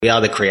We are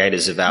the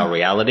creators of our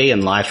reality,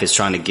 and life is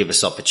trying to give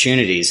us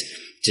opportunities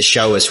to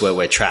show us where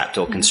we're trapped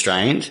or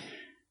constrained.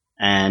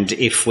 And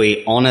if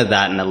we honor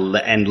that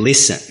and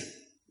listen,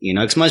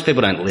 because most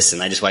people don't listen,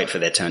 they just wait for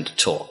their turn to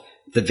talk,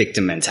 the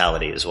victim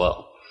mentality as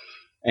well.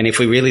 And if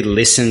we really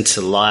listen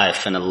to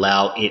life and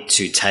allow it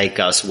to take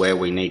us where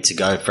we need to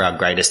go for our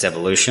greatest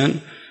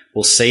evolution,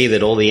 we'll see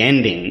that all the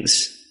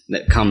endings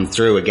that come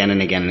through again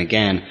and again and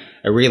again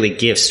are really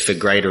gifts for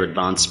greater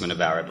advancement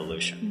of our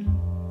evolution.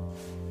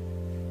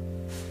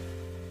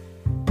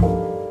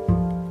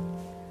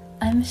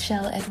 I'm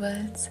Michelle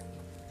Edwards.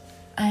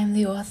 I am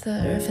the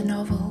author of a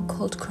novel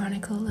called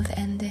Chronicle of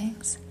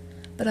Endings,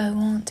 but I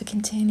want to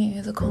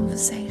continue the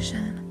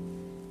conversation.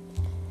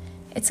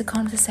 It's a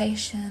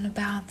conversation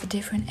about the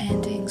different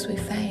endings we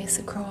face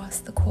across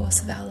the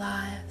course of our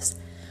lives,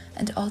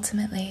 and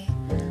ultimately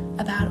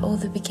about all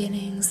the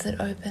beginnings that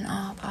open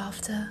up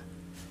after.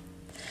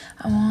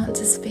 I want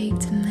to speak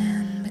to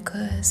men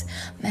because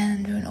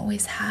men don't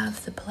always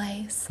have the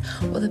place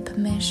or the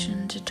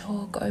permission to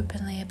talk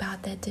openly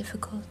about their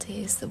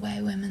difficulties the way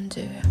women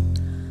do.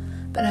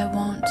 But I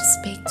want to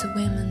speak to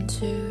women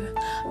too,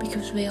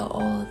 because we are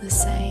all the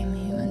same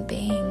human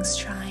beings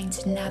trying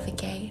to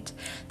navigate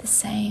the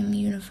same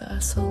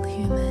universal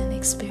human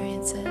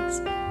experiences.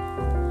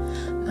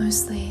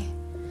 Mostly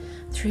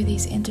through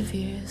these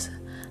interviews,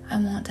 I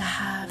want to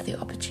have the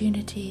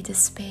opportunity to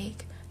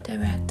speak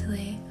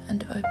directly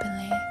and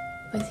openly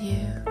with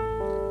you.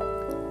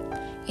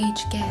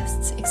 Each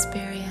guest's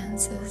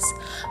experiences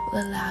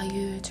will allow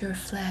you to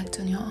reflect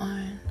on your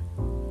own,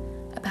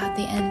 about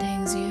the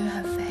endings you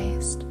have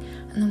faced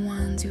and the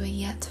ones you are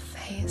yet to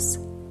face,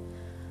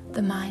 the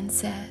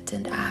mindset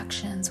and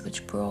actions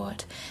which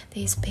brought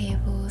these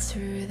people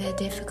through their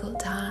difficult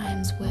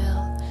times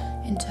will,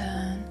 in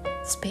turn,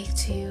 speak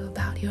to you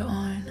about your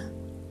own.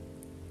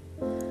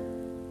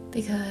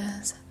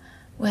 Because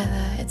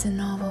whether it's a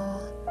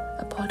novel,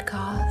 a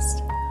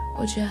podcast,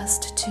 or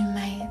just two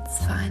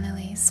mates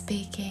finally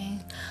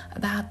speaking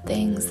about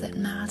things that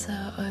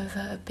matter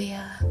over a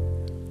beer,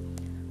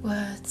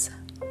 words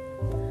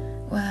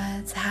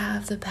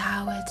have the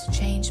power to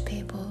change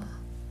people,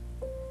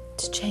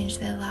 to change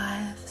their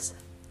lives,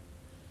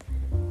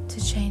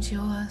 to change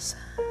yours.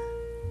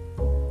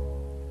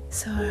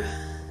 So,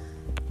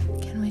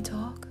 can we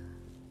talk?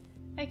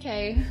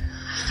 Okay.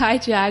 Hi,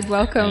 Jag.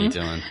 Welcome. How you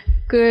doing?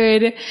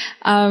 Good.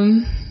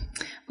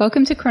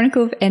 Welcome to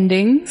Chronicle of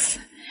Endings.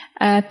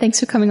 Thanks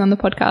for coming on the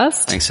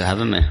podcast. Thanks for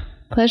having me.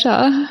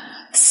 Pleasure.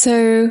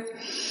 So,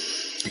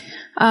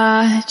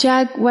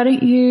 Jag, why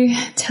don't you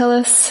tell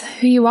us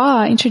who you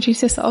are?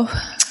 Introduce yourself.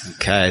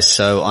 Okay,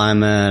 so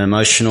I'm an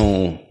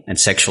emotional and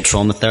sexual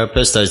trauma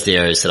therapist. Those are the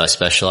areas that I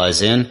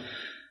specialize in.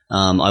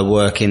 I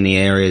work in the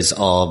areas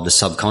of the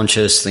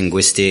subconscious,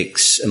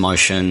 linguistics,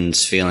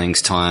 emotions,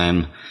 feelings,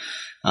 time,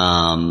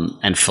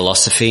 and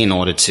philosophy in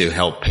order to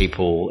help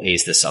people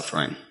ease their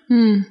suffering.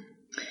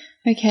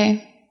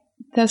 Okay,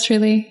 that's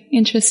really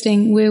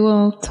interesting. We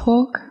will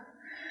talk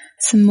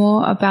some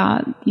more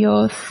about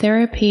your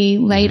therapy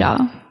later.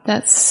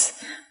 That's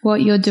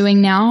what you're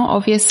doing now.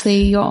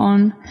 Obviously, you're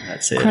on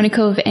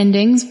Chronicle of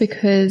Endings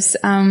because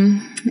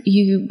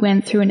you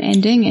went through an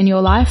ending in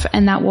your life,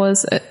 and that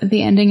was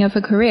the ending of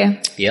a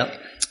career. Yep.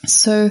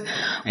 So,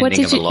 what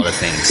ending did of a lot of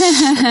things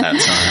at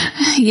that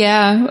time.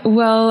 Yeah.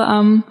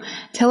 Well,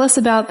 tell us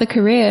about the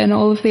career and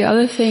all of the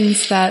other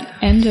things that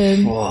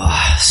ended.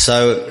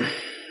 So,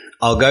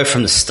 I'll go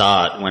from the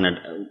start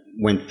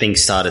when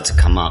things started to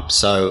come up.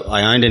 So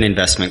I owned an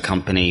investment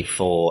company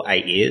for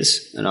 8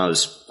 years, and I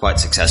was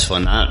quite successful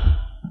in that.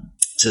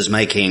 So I was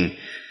making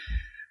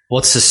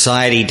what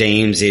society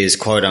deems is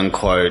quote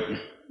unquote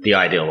the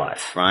ideal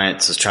life, right?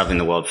 So I was traveling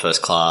the world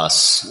first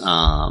class.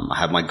 I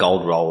had my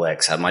gold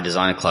Rolex, I had my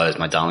designer clothes,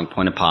 my Darling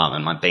Point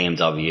apartment, my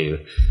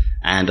BMW,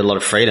 and a lot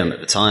of freedom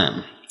at the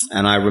time.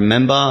 And I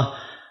remember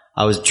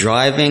I was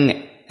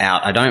driving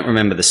out. I don't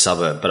remember the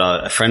suburb, but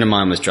a friend of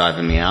mine was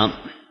driving me out,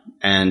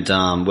 and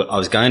I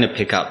was going to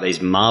pick up these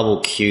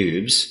marble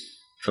cubes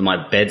for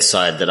my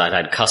bedside that I'd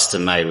had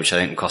custom made, which I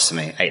think cost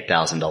me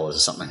 $8,000 or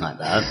something like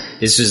that.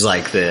 This was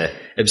like the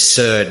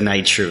absurd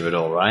nature of it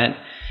all, right?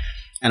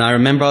 And I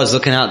remember I was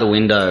looking out the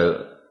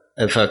window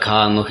of her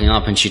car and looking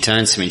up, and she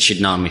turns to me, and she'd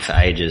known me for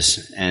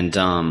ages, and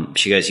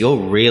she goes, "You're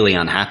really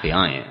unhappy,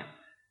 aren't you?"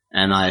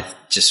 And I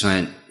just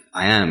went,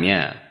 "I am,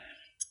 yeah."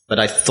 But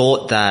I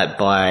thought that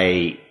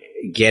by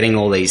getting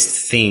all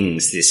these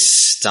things,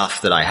 this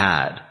stuff that I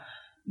had,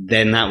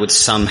 then that would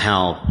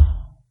somehow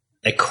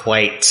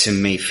equate to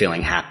me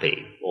feeling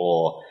happy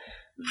or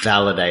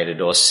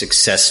validated or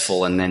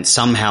successful, and then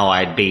somehow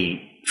I'd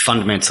be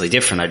fundamentally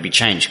different. I'd be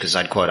changed because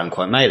I'd quote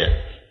unquote made it.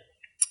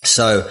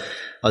 So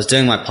I was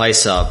doing my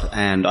place up,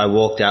 and I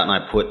walked out and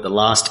I put the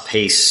last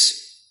piece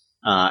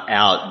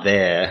out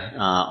there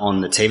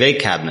on the TV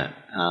cabinet.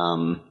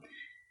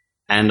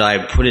 And I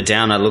put it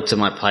down, I looked at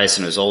my place,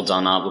 and it was all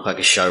done up, looked like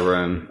a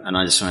showroom, and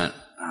I just went,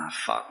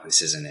 fuck,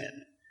 this isn't it.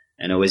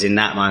 And it was in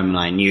that moment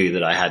I knew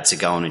that I had to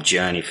go on a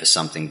journey for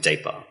something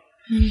deeper.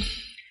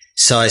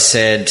 So I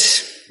said,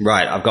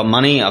 right, I've got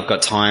money, I've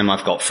got time,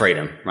 I've got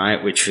freedom,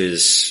 right? Which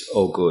is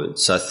all good.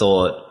 So I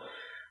thought,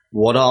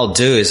 what I'll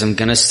do is I'm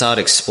going to start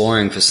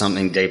exploring for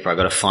something deeper. I've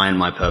got to find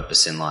my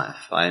purpose in life.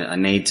 I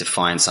need to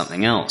find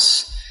something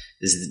else.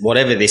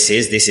 Whatever this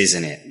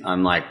isn't it.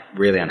 I'm like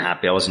really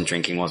unhappy. I wasn't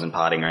drinking, wasn't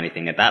partying or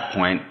anything at that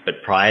point.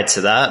 But prior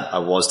to that, I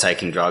was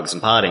taking drugs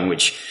and partying,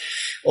 which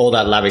all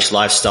that lavish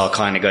lifestyle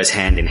kind of goes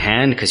hand in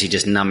hand because you're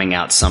just numbing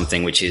out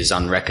something which is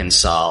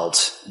unreconciled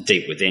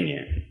deep within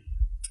you.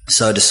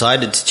 So I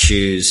decided to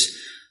choose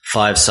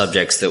 5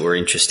 subjects that were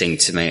interesting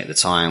to me at the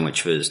time,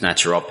 which was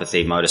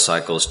naturopathy,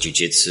 motorcycles,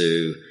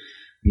 jiu-jitsu,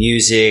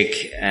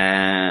 music,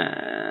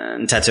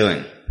 and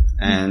tattooing.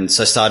 And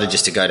so I started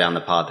just to go down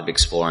the path of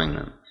exploring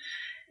them.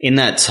 In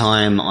that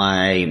time,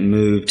 I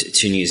moved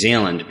to New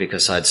Zealand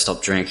because I'd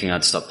stopped drinking,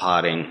 I'd stopped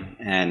partying,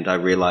 and I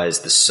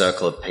realized the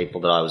circle of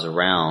people that I was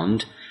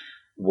around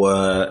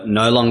were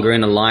no longer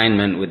in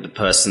alignment with the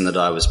person that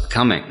I was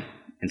becoming.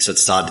 And so it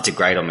started to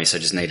grate on me, so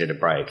I just needed a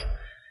break.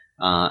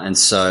 And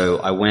so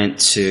I went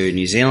to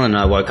New Zealand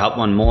and I woke up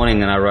one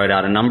morning and I wrote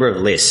out a number of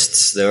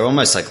lists. They were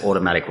almost like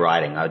automatic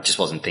writing. I just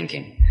wasn't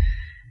thinking.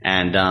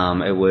 And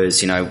it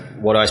was,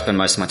 what do I spend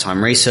most of my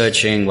time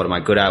researching? What am I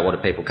good at? What do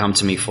people come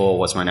to me for?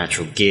 What's my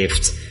natural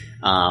gift?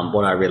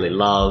 What I really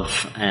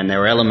love. And there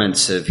were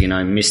elements of,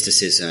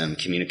 mysticism,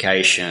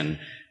 communication.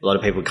 A lot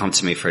of people come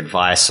to me for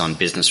advice on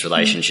business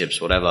relationships,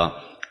 whatever.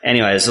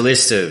 Anyway, there's a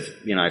list of,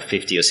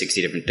 50 or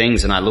 60 different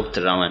things. And I looked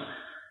at it and I went,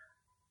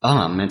 oh,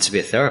 I'm meant to be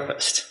a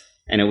therapist.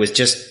 And it was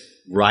just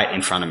right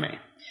in front of me.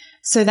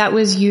 So that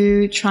was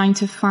you trying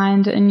to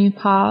find a new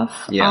path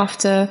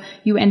after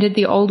you ended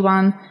the old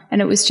one,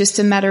 and it was just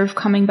a matter of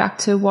coming back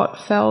to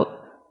what felt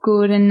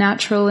good and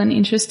natural and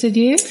interested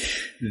you?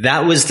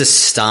 That was the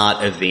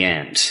start of the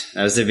end.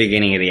 That was the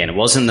beginning of the end. It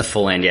wasn't the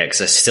full end yet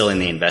because I was still in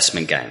the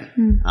investment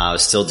game. I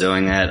was still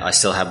doing it. I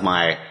still have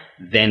my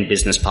then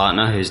business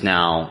partner, who's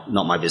now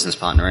not my business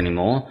partner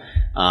anymore.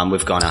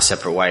 We've gone our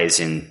separate ways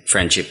in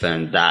friendship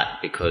and that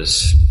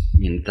because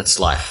that's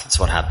life. That's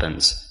what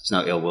happens. There's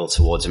no ill will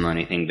towards him or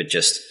anything, but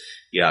just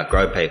you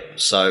outgrow people.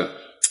 So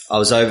I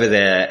was over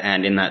there,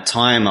 and in that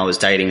time I was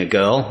dating a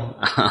girl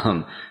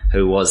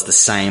who was the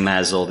same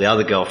as all the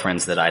other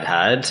girlfriends that I'd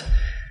had,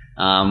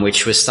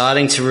 which was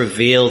starting to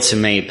reveal to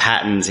me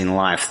patterns in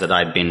life that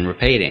I'd been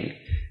repeating.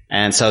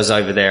 And so I was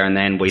over there, and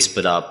then we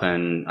split up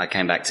and I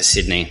came back to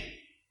Sydney,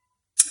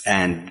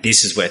 and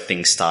this is where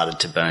things started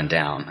to burn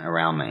down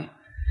around me.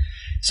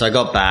 So I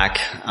got back.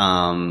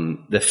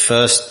 The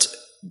first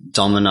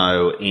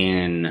domino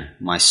in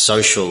my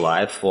social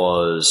life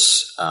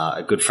was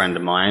a good friend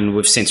of mine.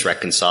 We've since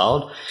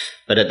reconciled,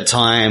 but at the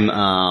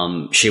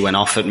time she went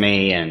off at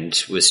me and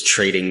was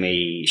treating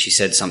me. She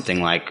said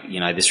something like,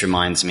 this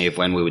reminds me of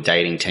when we were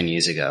dating 10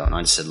 years ago. And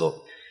I just said,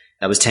 look,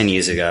 that was 10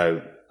 years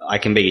ago. I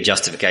can be your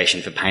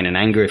justification for pain and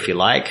anger if you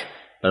like,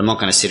 but I'm not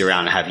going to sit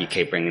around and have you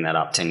keep bringing that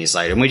up 10 years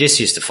later. And we just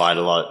used to fight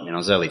a lot. I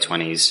was early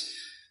 20s,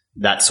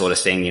 that sort of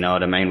thing, you know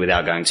what I mean,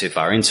 without going too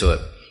far into it.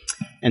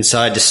 And so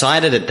I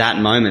decided at that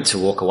moment to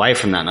walk away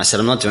from that. And I said,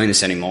 I'm not doing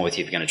this anymore with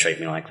you if you're going to treat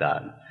me like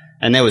that.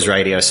 And there was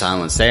radio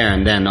silence there.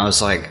 And then I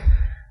was like,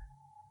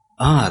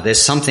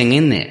 there's something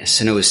in this.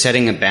 And it was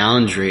setting a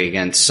boundary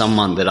against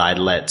someone that I'd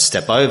let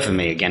step over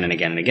me again and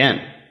again and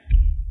again.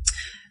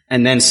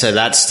 And then so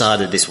that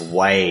started this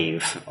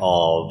wave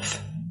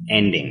of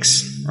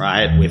endings,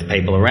 right, with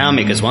people around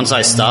me. Because once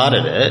I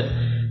started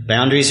it,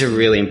 boundaries are a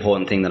really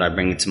important thing that I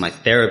bring into my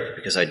therapy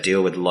because I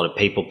deal with a lot of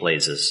people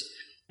pleasers.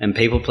 And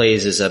people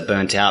pleasers are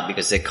burnt out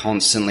because they're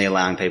constantly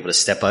allowing people to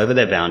step over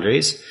their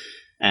boundaries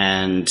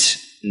and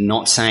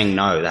not saying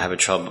no. They have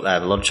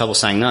a lot of trouble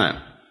saying no.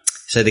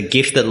 So the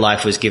gift that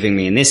life was giving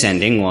me in this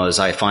ending was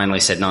I finally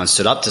said no and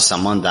stood up to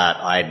someone that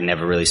I'd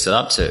never really stood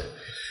up to.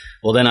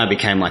 Well, then I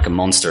became like a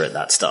monster at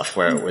that stuff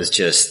where it was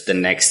just the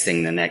next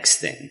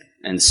thing.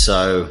 And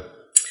so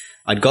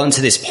I'd gotten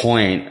to this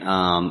point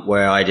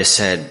where I just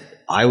said,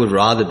 I would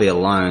rather be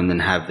alone than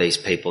have these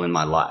people in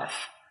my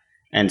life.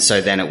 And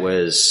so then it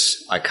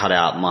was, I cut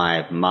out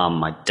my mum,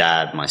 my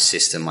dad, my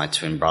sister, my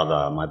twin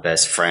brother, my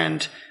best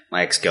friend.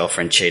 My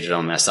ex-girlfriend cheated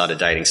on me. I started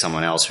dating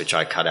someone else, which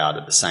I cut out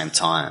at the same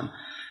time.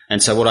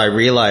 And so what I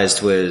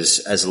realized was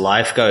as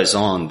life goes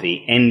on,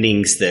 the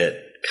endings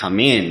that come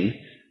in,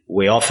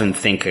 we often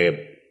think are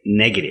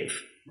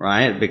negative,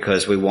 right?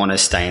 Because we want to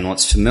stay in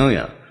what's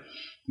familiar.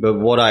 But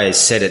what I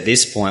said at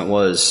this point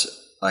was,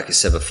 like I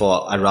said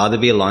before, I'd rather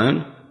be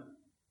alone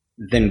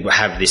than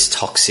have this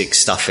toxic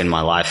stuff in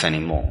my life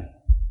anymore.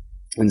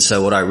 And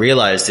so what I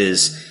realized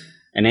is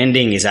an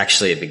ending is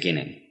actually a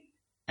beginning.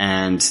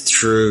 And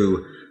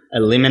through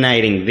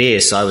eliminating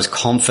this, I was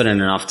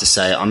confident enough to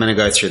say, I'm going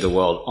to go through the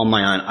world on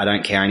my own. I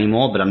don't care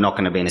anymore, but I'm not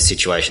going to be in a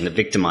situation that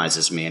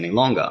victimizes me any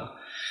longer.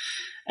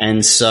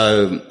 And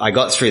so I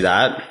got through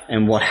that.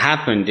 And what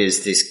happened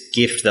is this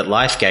gift that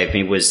life gave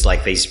me was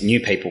like these new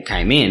people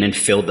came in and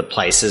filled the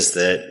places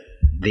that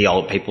the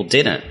old people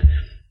didn't.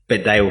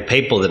 But they were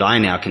people that I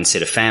now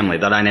consider family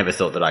that I never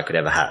thought that I could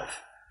ever have.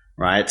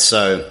 Right?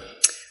 So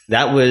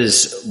that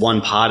was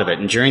one part of it.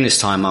 And during this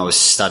time, I was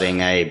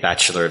studying a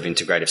Bachelor of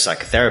Integrative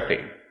Psychotherapy.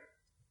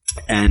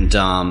 And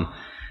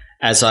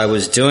as I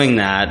was doing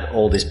that,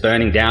 all this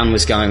burning down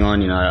was going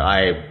on.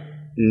 I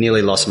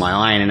nearly lost my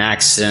eye in an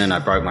accident. I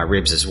broke my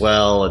ribs as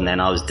well. And then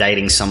I was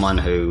dating someone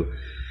who,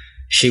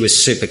 she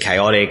was super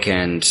chaotic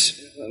and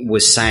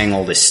was saying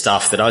all this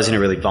stuff that I was in a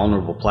really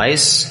vulnerable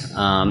place.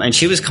 And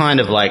she was kind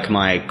of like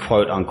my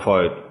quote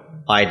unquote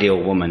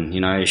ideal woman.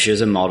 She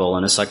was a model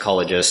and a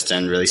psychologist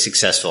and really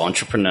successful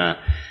entrepreneur.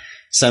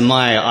 So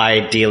my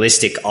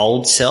idealistic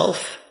old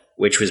self,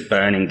 which was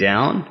burning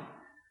down,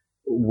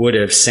 would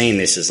have seen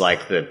this as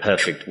like the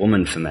perfect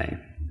woman for me.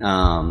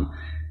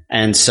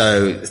 And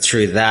so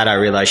through that, I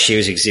realized she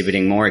was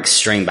exhibiting more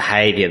extreme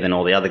behavior than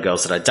all the other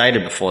girls that I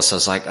dated before. So I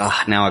was like,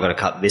 now I got to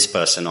cut this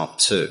person off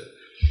too.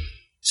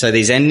 So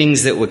these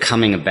endings that were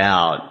coming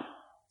about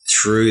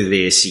through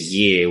this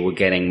year were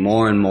getting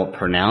more and more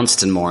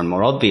pronounced and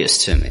more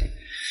obvious to me.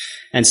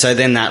 And so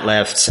then that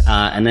left,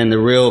 and then the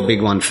real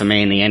big one for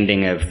me in the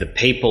ending of the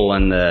people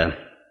and the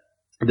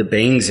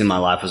beings in my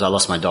life was I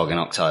lost my dog in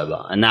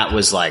October. And that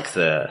was like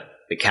the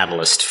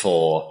catalyst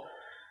for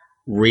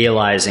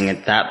realizing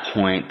at that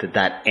point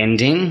that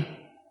ending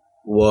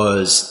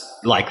was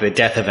like the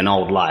death of an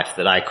old life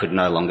that I could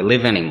no longer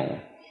live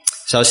anymore.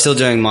 So I was still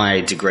doing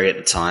my degree at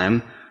the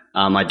time.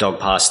 My dog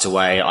passed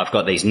away. I've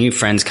got these new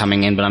friends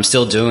coming in, but I'm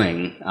still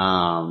doing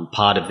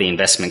part of the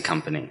investment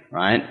company,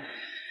 right?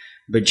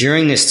 But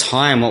during this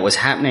time, what was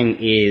happening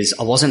is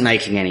I wasn't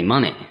making any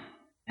money.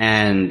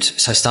 And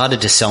so I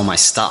started to sell my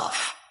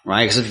stuff,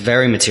 right? Because it was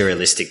very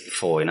materialistic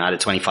before. I had a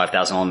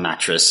 $25,000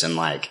 mattress and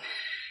like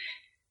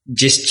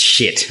just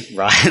shit,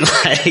 right?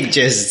 Like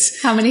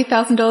just... How many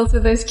 $1,000 were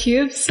those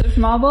cubes of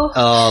marble?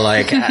 Oh,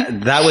 like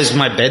that was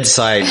my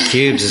bedside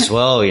cubes as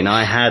well.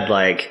 I had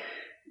like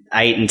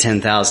 $8,000 and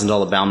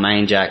 $10,000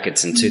 Balmain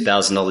jackets and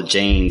 $2,000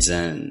 jeans.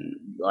 And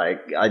like,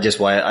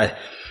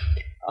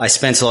 I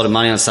spent a lot of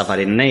money on stuff I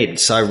didn't need.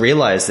 So I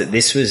realized that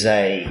this was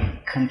a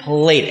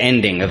complete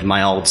ending of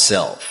my old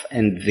self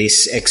and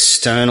this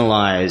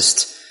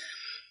externalized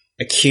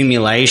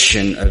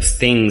accumulation of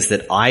things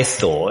that I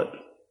thought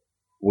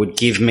would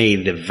give me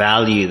the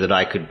value that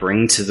I could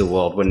bring to the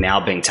world were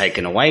now being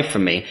taken away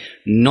from me,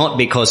 not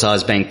because I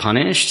was being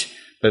punished,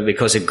 but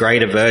because a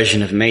greater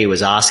version of me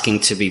was asking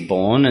to be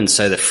born. And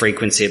so the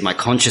frequency of my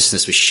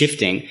consciousness was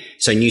shifting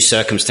so new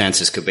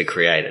circumstances could be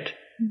created,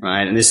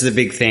 right? And this is the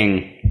big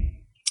thing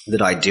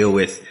that I deal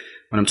with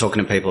when I'm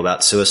talking to people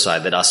about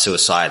suicide that are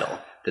suicidal,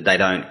 that they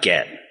don't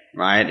get,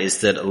 right?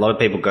 Is that a lot of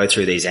people go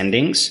through these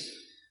endings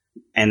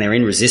and they're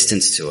in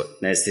resistance to it.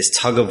 There's this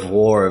tug of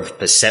war of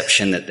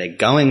perception that they're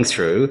going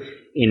through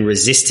in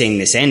resisting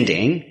this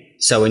ending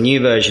so a new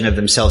version of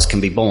themselves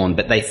can be born,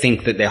 but they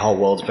think that their whole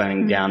world's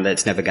burning down, that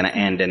it's never going to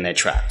end and they're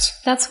trapped.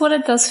 That's what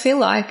it does feel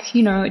like.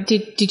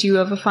 Did you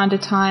ever find a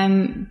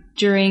time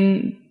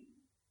during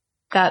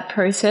that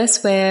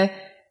process where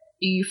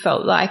you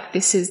felt like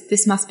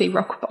this must be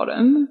rock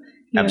bottom?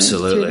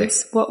 Absolutely.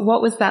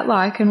 What was that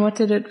like and what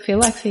did it feel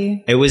like for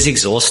you? It was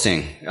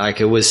exhausting. Like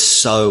it was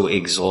so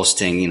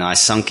exhausting. I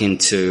sunk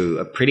into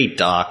a pretty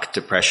dark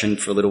depression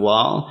for a little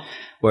while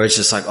where it's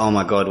just like, oh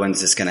my God,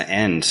 when's this going to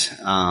end?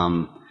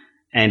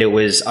 And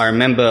I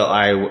remember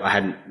I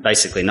had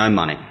basically no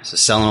money, so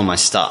selling all my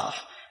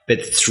stuff.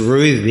 But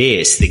through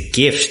this, the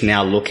gift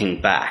now looking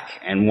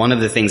back, and one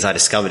of the things I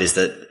discovered is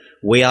that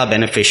we are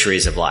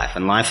beneficiaries of life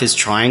and life is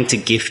trying to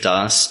gift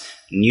us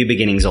new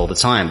beginnings all the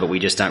time, but we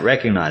just don't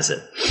recognize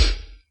it.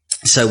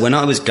 So when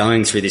I was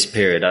going through this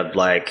period, I'd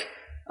like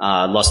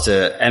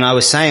and I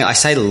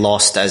say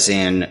lost as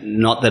in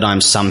not that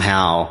I'm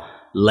somehow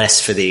less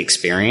for the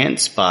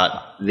experience, but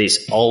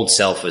this old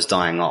self was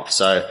dying off.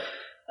 So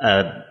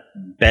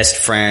best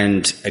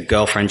friend, a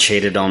girlfriend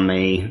cheated on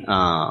me,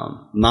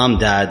 mum,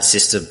 dad,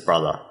 sister,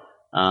 brother,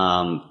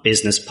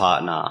 business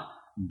partner,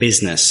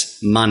 business,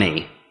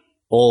 money,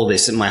 all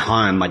this in my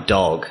home, my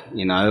dog,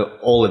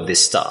 all of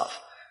this stuff.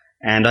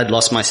 And I'd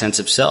lost my sense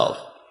of self.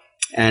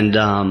 And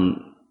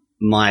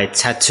my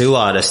tattoo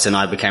artist and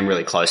I became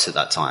really close at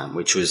that time,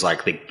 which was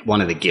like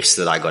one of the gifts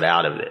that I got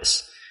out of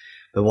this.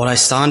 But what I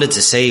started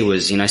to see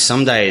was,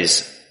 some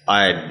days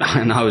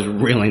I was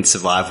really in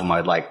survival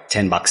mode, like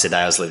 $10 a day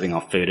I was living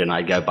off food and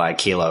I'd go buy a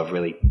kilo of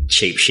really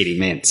cheap, shitty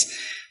mints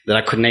that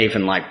I couldn't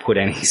even like put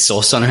any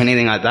sauce on or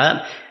anything like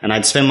that. And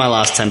I'd spend my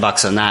last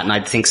 $10 on that and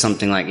I'd think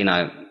something like,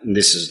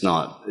 this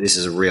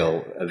is a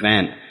real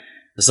event.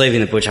 I was leaving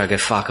the butcher, I go,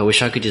 fuck, I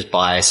wish I could just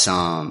buy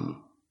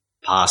some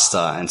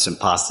pasta and some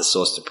pasta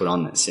sauce to put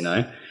on this,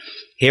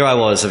 Here I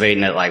was, I've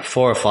eaten at like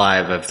 4 or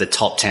 5 of the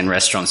top 10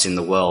 restaurants in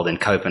the world in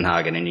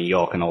Copenhagen and New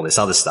York and all this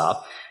other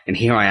stuff. And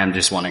here I am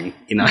just wanting,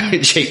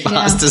 cheap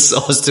pasta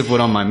sauce to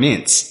put on my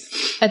mints.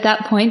 At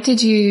that point,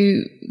 did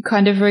you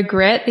kind of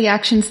regret the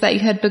actions that you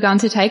had begun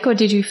to take, or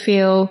did you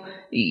feel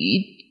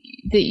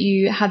that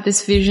you had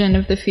this vision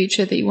of the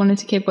future that you wanted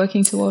to keep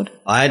working toward?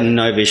 I had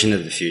no vision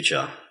of the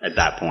future at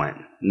that point.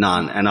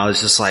 None. And I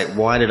was just like,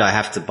 why did I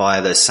have to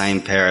buy the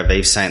same pair of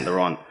Yves Saint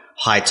Laurent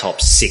high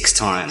tops 6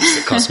 times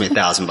that cost me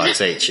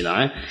 $1,000 each,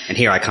 And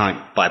here I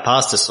can't buy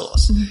pasta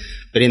sauce. Mm-hmm.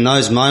 But in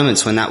those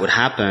moments when that would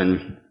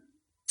happen,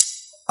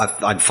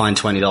 I'd find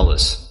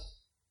 $20,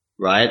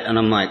 right? And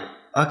I'm like,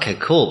 okay,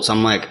 cool. So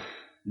I'm like,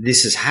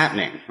 this is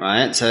happening,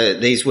 right? So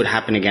these would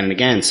happen again and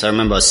again. So I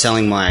remember I was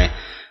selling my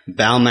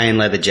Balmain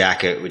leather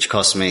jacket, which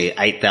cost me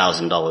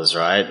 $8,000,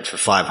 right, for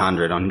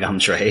 $500 on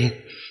Gumtree.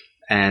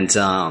 And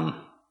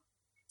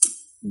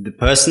the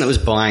person that was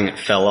buying it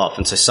fell off.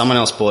 And so someone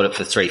else bought it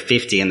for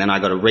 $350, and then I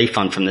got a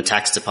refund from the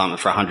tax department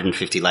for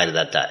 $150 later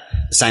that day,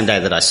 the same day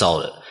that I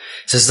sold it.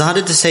 So I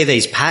started to see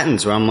these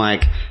patterns where I'm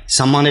like,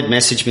 someone had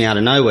messaged me out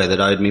of nowhere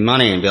that owed me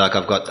money and be like,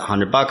 I've got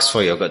 $100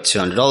 for you, I've got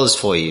 $200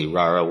 for you,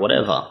 rah,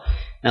 whatever.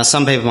 Now,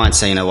 some people might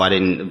say,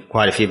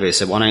 quite a few people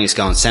said, why don't you just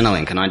go on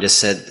Centrelink? And I just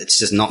said, it's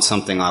just not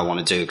something I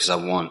want to do because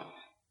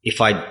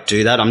if I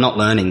do that, I'm not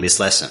learning this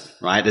lesson,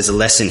 right? There's a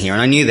lesson here.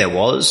 And I knew there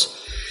was,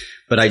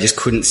 but I just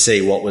couldn't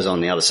see what was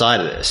on the other side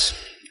of this.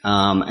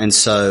 And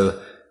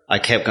so I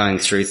kept going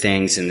through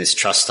things, and this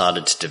trust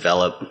started to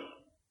develop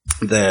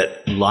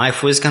that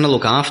life was going to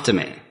look after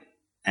me.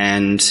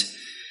 And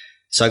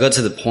so I got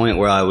to the point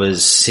where I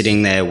was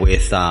sitting there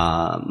with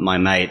my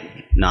mate,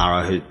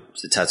 Nara,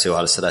 who's a tattoo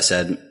artist that I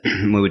said,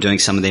 we were doing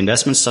some of the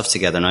investment stuff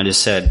together. And I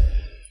just said,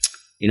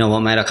 you know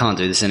what, mate, I can't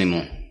do this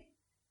anymore.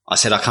 I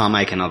said, I can't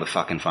make another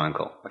fucking phone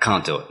call. I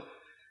can't do it.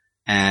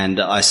 And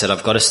I said,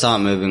 I've got to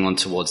start moving on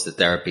towards the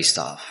therapy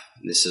stuff.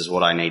 This is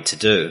what I need to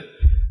do.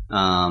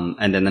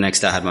 And then the next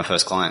day I had my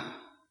first client.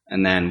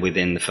 And then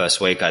within the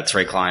first week I had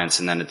 3 clients,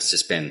 and then it's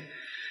just been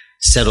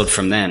settled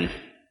from then.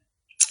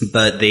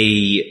 But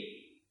the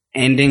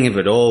ending of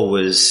it all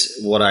was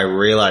what I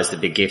realized the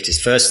big gift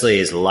is, firstly,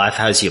 is life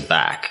has your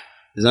back.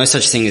 There's no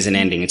such thing as an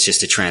ending. It's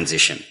just a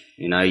transition.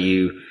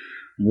 You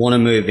want to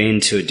move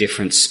into a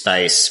different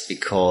space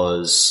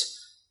because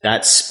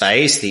that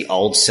space, the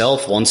old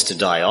self wants to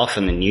die off,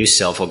 and the new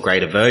self or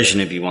greater version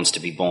of you wants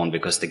to be born,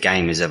 because the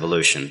game is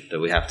evolution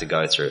that we have to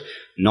go through,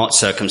 not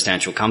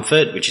circumstantial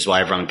comfort, which is why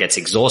everyone gets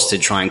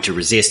exhausted trying to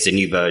resist a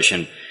new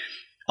version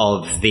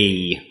of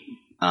the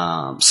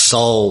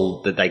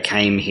soul that they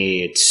came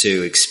here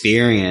to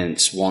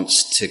experience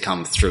wants to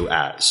come through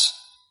as,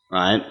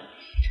 right?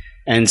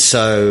 And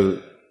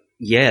so,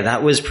 yeah,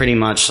 that was pretty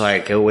much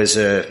like, it was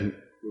a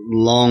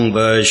long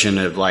version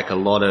of like a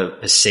lot of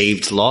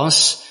perceived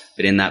loss,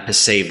 but in that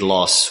perceived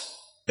loss,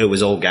 it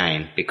was all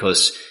gain,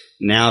 because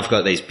now I've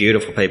got these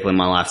beautiful people in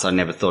my life that I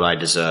never thought I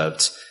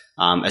deserved,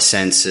 a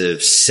sense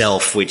of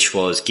self which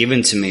was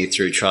given to me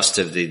through trust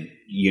of the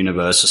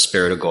universe or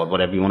spirit or God,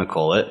 whatever you want to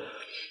call it,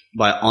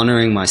 by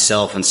honoring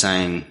myself and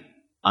saying,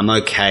 I'm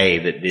okay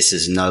that this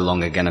is no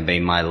longer going to be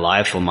my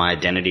life or my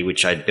identity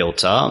which I'd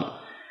built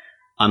up.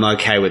 I'm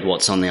okay with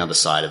what's on the other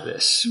side of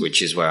this,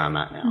 which is where I'm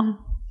at now.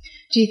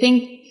 Do you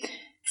think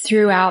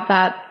throughout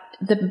that,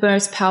 the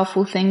most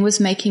powerful thing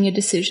was making a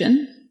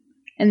decision,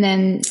 and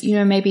then,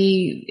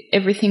 maybe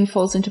everything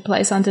falls into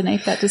place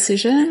underneath that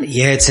decision?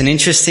 Yeah, it's an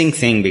interesting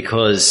thing,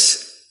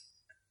 because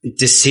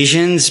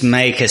decisions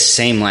make us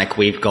seem like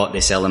we've got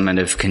this element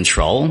of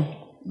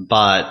control,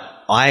 but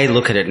I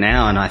look at it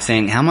now and I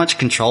think, how much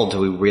control do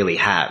we really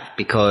have?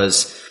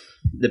 Because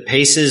the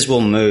pieces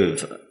will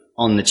move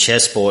on the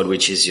chessboard,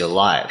 which is your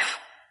life,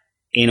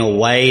 in a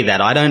way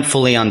that I don't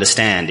fully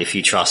understand if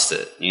you trust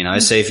it,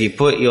 So if you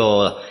put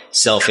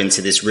yourself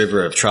into this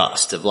river of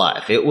trust of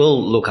life, it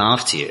will look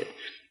after you.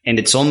 And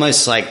it's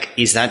almost like,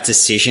 is that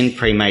decision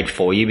pre-made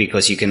for you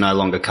because you can no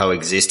longer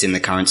coexist in the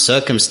current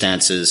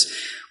circumstances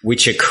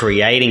which are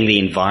creating the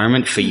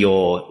environment for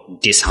your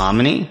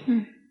disharmony?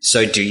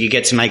 So do you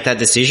get to make that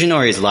decision,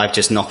 or is life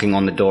just knocking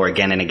on the door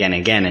again and again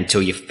and again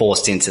until you're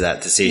forced into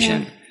that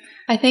decision? Yeah.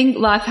 I think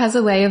life has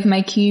a way of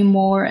making you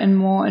more and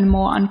more and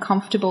more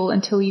uncomfortable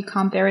until you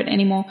can't bear it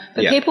anymore.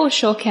 But people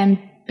sure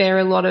can bear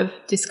a lot of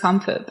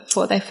discomfort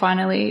before they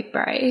finally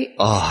break.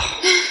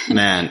 Oh,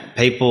 man.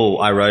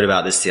 I wrote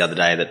about this the other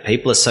day, that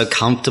people are so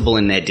comfortable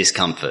in their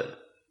discomfort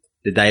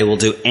that they will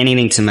do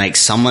anything to make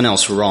someone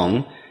else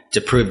wrong to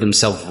prove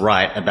themselves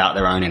right about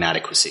their own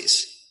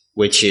inadequacies,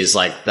 which is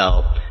like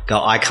they'll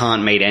go, I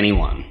can't meet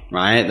anyone,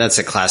 right? That's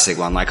a classic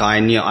one. Like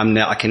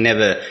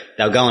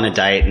they'll go on a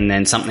date and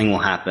then something will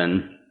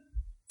happen,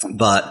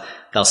 but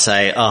they'll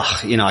say,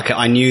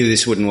 I knew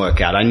this wouldn't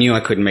work out. I knew I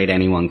couldn't meet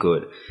anyone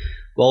good.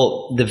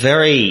 Well, the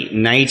very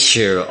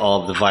nature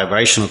of the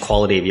vibrational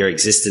quality of your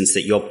existence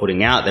that you're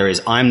putting out there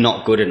is, I'm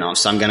not good enough,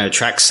 so I'm going to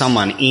attract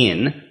someone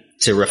in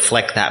to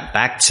reflect that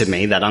back to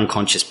me, that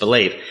unconscious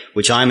belief,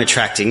 which I'm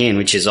attracting in,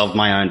 which is of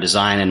my own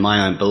design and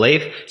my own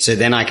belief. So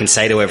then I can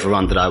say to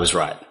everyone that I was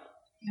right.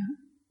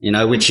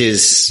 Yeah. Which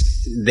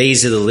is,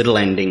 these are the little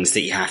endings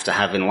that you have to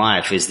have in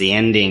life, is the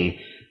ending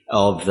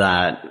of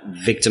that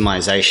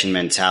victimization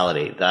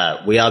mentality,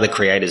 that we are the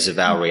creators of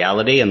our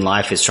reality, and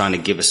life is trying to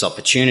give us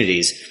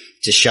opportunities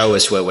to show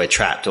us where we're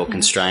trapped or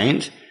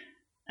constrained.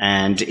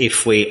 And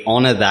if we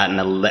honor that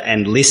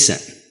and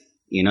listen,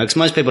 because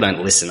most people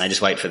don't listen, they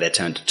just wait for their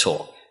turn to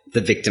talk,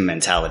 the victim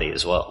mentality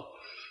as well.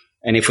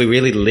 And if we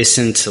really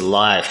listen to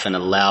life and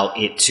allow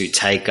it to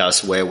take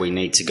us where we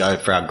need to go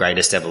for our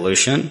greatest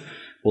evolution,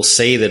 we'll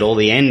see that all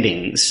the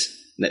endings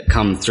that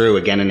come through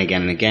again and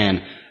again and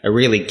again are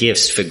really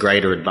gifts for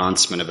greater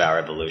advancement of our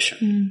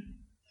evolution.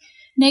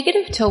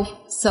 Negative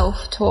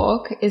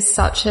self-talk is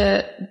such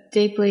a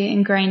deeply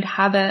ingrained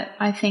habit.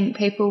 I think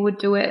people would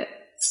do it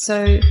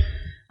so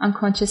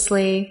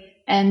unconsciously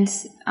and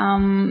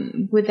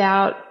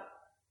without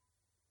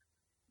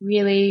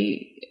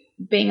really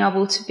being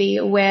able to be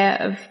aware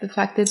of the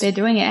fact that they're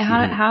doing it.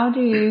 How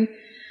do you...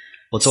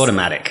 Well, it's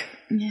automatic.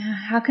 Yeah.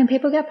 How can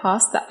people get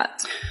past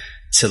that?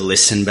 To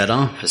listen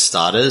better, for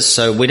starters.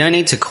 So we don't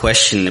need to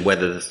question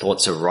whether the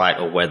thoughts are right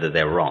or whether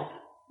they're wrong.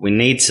 We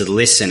need to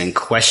listen and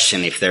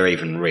question if they're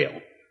even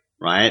real,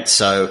 right?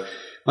 So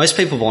most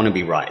people want to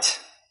be right.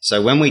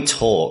 So when we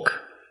talk,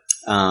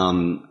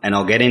 and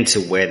I'll get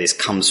into where this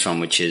comes from,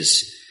 which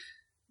is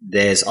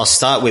I'll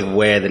start with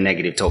where the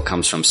negative talk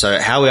comes from. So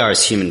how we are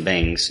as human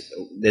beings,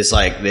 there's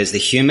the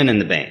human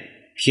and the being.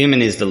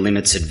 Human is the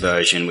limited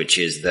version, which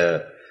is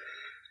the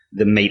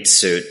meat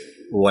suit,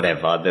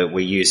 whatever, that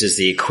we use as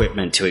the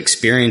equipment to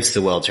experience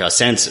the world through our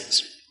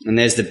senses. And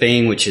there's the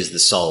being, which is the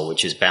soul,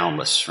 which is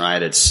boundless,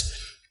 right? It's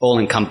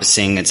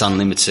all-encompassing, it's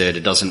unlimited,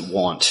 it doesn't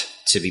want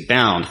to be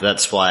bound.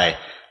 That's why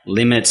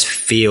limits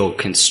feel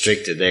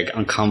constricted, they're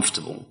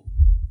uncomfortable.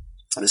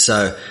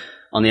 So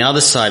on the other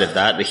side of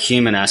that, the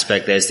human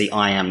aspect, there's the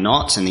I am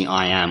not and the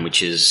I am,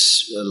 which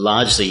is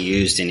largely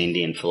used in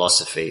Indian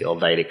philosophy or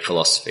Vedic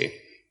philosophy.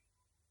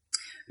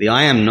 The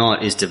I am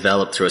not is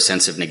developed through a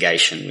sense of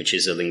negation, which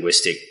is a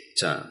linguistic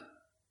term.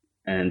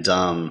 And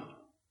the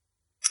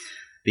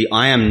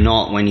I am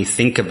not, when you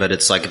think of it,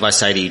 it's like if I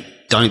say to you,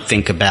 don't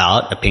think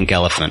about a pink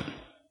elephant.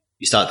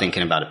 You start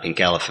thinking about a pink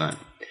elephant.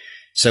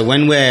 So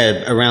when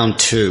we're around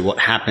 2, what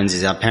happens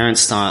is our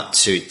parents start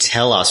to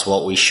tell us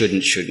what we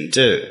shouldn't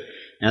do.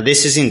 Now,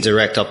 this is in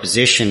direct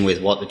opposition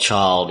with what the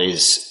child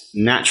is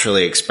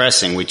naturally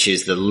expressing, which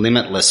is the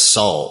limitless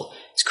soul.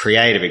 It's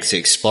creative, it's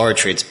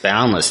exploratory, it's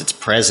boundless, it's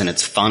present,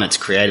 it's fun, it's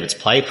creative, it's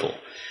playful,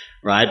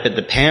 right? But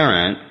the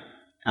parent,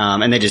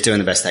 and they're just doing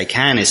the best they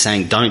can, is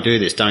saying, don't do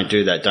this, don't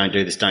do that, don't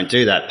do this, don't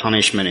do that.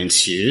 Punishment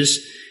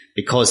ensues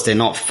because they're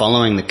not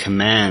following the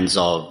commands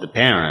of the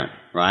parent,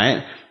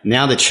 right?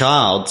 Now the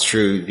child,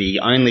 through the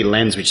only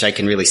lens which they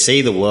can really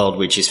see the world,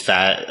 which is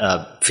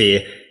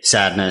fear,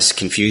 sadness,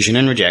 confusion,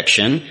 and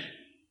rejection,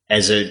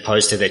 as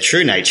opposed to their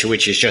true nature,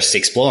 which is just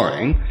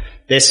exploring,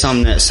 they're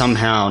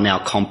somehow now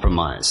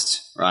compromised,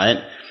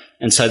 right?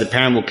 And so the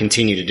parent will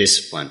continue to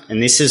discipline.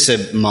 And this is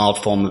a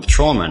mild form of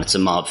trauma, and it's a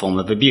mild form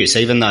of abuse,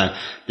 even though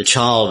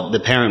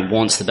the parent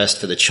wants the best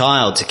for the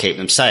child to keep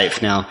them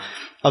safe. Now,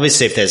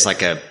 obviously, if there's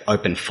like a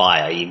open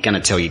fire, you're going to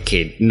tell your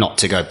kid not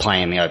to go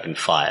play in the open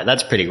fire.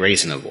 That's pretty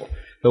reasonable.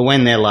 But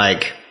when they're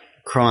like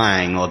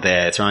crying or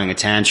they're throwing a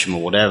tantrum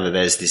or whatever,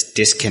 there's this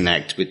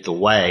disconnect with the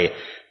way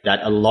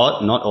that a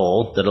lot, not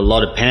all, that a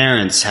lot of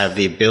parents have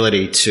the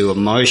ability to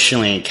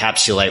emotionally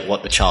encapsulate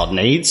what the child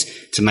needs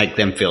to make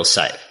them feel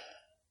safe.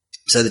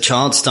 So the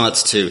child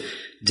starts to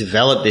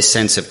develop this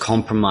sense of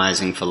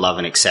compromising for love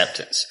and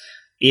acceptance.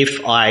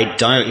 If I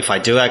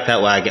do act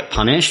that way, I get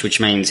punished, which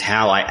means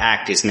how I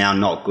act is now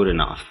not good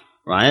enough,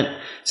 right?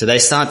 So they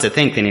start to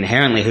think that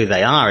inherently who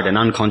they are at an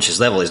unconscious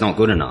level is not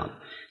good enough.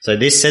 So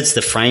this sets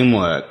the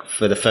framework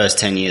for the first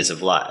 10 years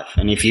of life.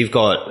 And if you've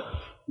got,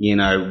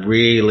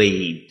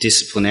 really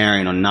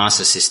disciplinarian or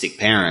narcissistic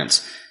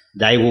parents,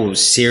 they will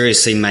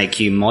seriously make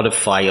you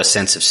modify your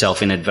sense of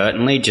self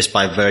inadvertently just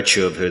by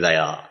virtue of who they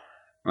are,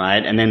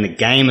 right? And then the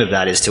game of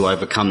that is to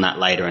overcome that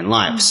later in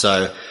life.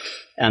 So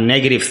our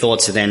negative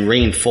thoughts are then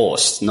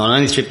reinforced, not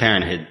only through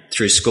parenthood,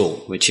 through school,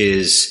 which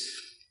is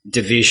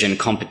division,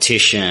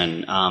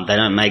 competition. They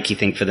don't make you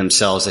think for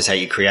themselves. They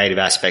take your creative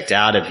aspect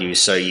out of you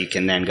so you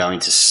can then go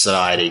into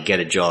society, get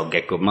a job,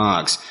 get good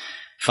marks.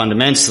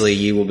 Fundamentally,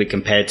 you will be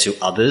compared to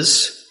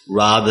others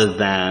rather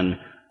than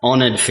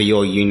honored for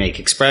your unique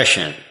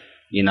expression.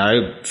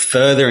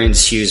 Further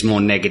ensues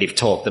more negative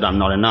talk that I'm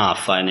not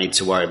enough. I need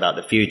to worry about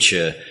the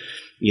future.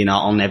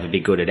 I'll never be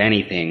good at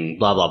anything,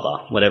 blah, blah,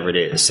 blah, whatever it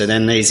is. So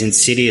then these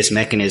insidious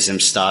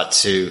mechanisms start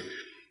to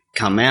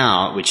come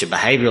out, which are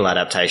behavioral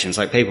adaptations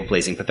like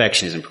people-pleasing,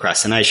 perfectionism,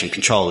 procrastination,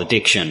 control,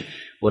 addiction,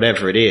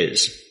 whatever it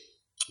is,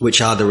 which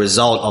are the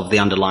result of the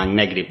underlying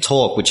negative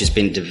talk, which has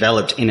been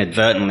developed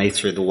inadvertently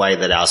through the way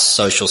that our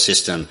social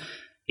system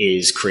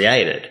is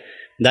created.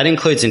 That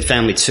includes in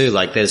family too.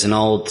 Like there's an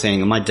old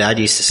thing, and my dad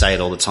used to say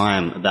it all the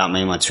time about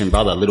me and my twin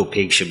brother, little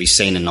pig should be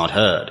seen and not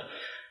heard.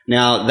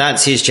 Now,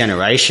 that's his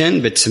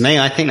generation, but to me,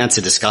 I think that's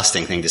a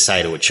disgusting thing to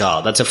say to a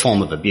child. That's a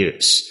form of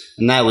abuse.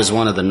 And that was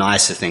one of the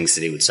nicer things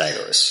that he would say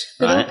to us.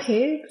 Little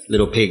pigs?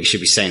 Little pigs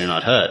should be seen and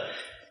not heard.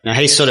 Now,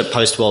 he's sort of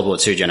post-World War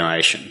II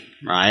generation,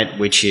 right?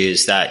 Which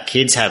is that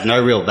kids have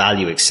no real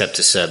value except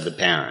to serve the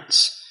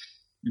parents.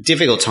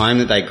 Difficult time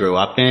that they grew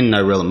up in,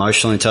 no real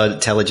emotional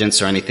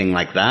intelligence or anything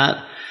like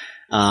that.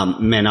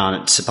 Men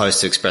aren't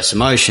supposed to express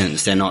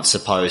emotions. They're not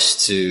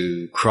supposed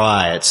to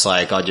cry. It's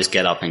like, I just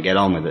get up and get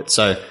on with it.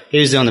 So he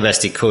was doing the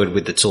best he could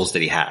with the tools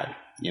that he had,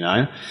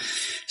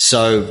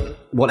 So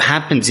what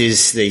happens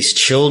is these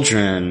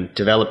children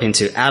develop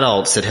into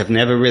adults that have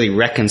never really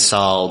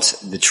reconciled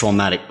the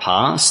traumatic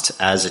past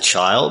as a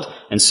child.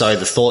 And so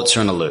the thoughts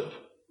are in a loop,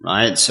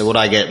 right? So what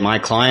I get my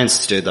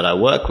clients to do that I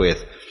work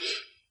with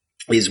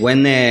is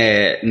when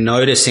they're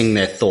noticing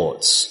their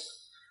thoughts.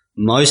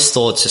 Most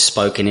thoughts are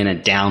spoken in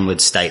a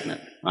downward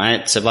statement,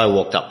 right? So if I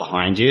walked up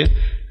behind you and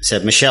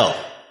said, Michelle,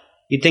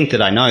 you'd think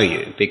that I know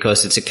you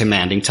because it's a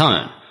commanding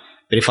tone.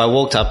 But if I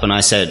walked up and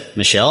I said,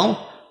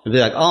 Michelle, I'd be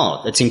like,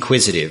 oh, it's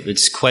inquisitive.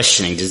 It's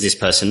questioning. Does this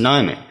person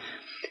know me?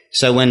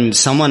 So when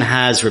someone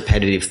has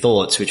repetitive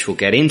thoughts, which we'll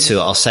get into,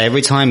 I'll say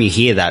every time you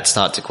hear that,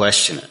 start to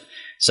question it.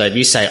 So if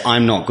you say,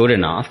 I'm not good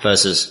enough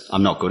versus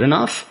I'm not good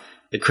enough,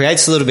 it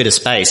creates a little bit of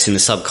space in the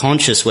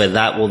subconscious where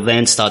that will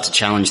then start to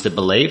challenge the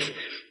belief.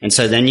 And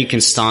so then you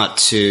can start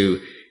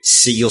to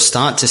see, you'll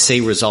start to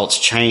see results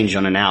change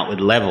on an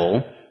outward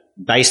level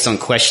based on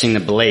questioning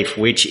the belief,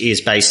 which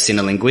is based in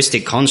a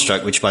linguistic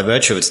construct, which by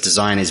virtue of its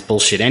design is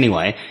bullshit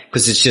anyway,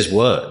 because it's just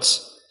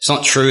words. It's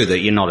not true that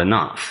you're not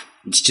enough.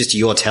 It's just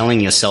you're telling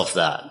yourself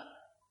that,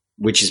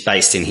 which is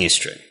based in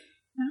history.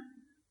 Yeah.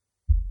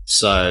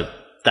 So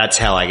that's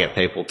how I get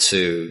people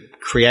to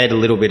create a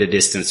little bit of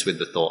distance with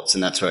the thoughts,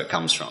 and that's where it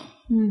comes from.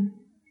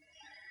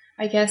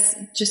 I guess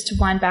just to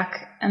wind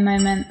back a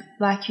moment,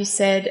 like you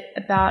said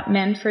about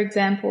men, for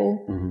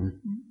example,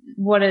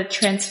 what a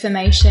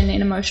transformation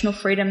in emotional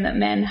freedom that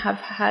men have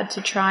had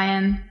to try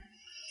and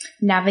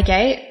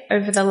navigate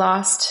over the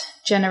last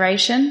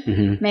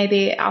generation.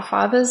 Maybe our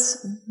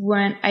fathers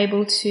weren't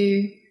able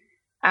to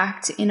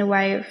act in a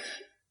way of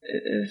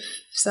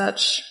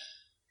such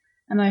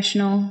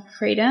emotional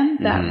freedom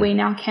that we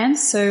now can.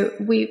 So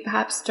we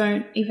perhaps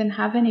don't even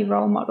have any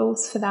role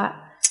models for that.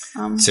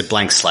 It's a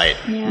blank slate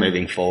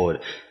moving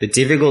forward. The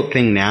difficult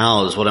thing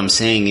now is what I'm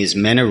seeing is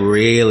men are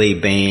really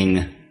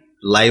being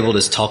labeled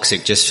as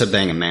toxic just for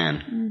being a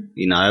man,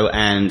 you know,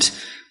 and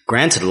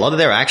granted, a lot of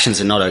their actions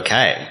are not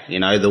okay. You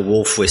know, the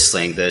wolf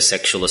whistling, the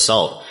sexual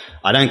assault.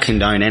 I don't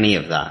condone any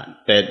of that,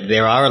 but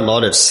there are a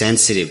lot of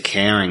sensitive,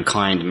 caring,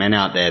 kind men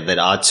out there that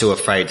are too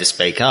afraid to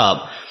speak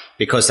up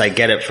because they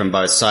get it from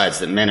both sides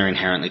that men are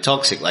inherently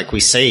toxic. Like we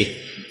see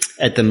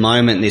at the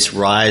moment this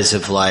rise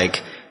of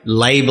like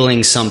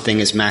labeling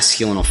something as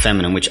masculine or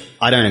feminine, which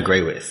I don't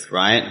agree with,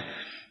 right?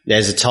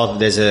 There's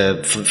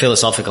a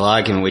philosophical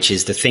argument, which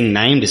is the thing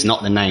named is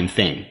not the named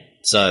thing.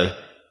 So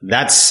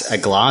that's a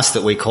glass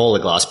that we call a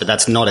glass, but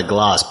that's not a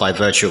glass by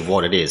virtue of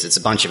what it is. It's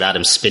a bunch of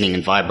atoms spinning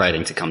and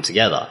vibrating to come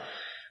together.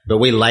 But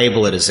we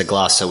label it as a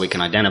glass so we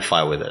can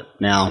identify with it.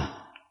 Now,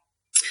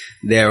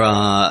 there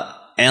are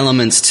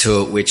elements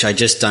to it which I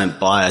just don't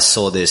buy. I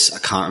saw this, I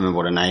can't remember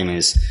what her name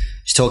is.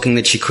 She's talking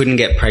that she couldn't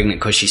get pregnant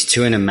because she's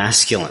too in a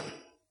masculine.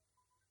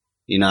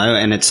 You know,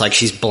 and it's like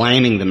she's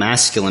blaming the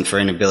masculine for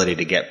inability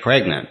to get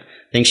pregnant.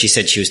 I think she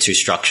said she was too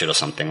structured or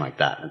something like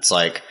that. It's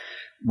like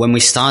when we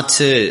start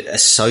to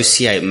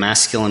associate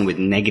masculine with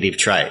negative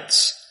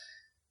traits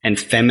and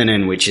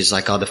feminine, which is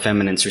like, oh, the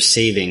feminine's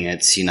receiving,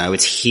 it's, you know,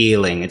 it's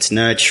healing, it's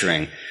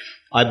nurturing.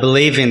 I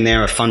believe in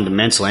there are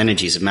fundamental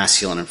energies of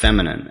masculine and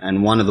feminine.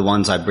 And one of the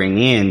ones I bring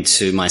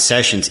into my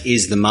sessions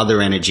is the mother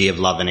energy of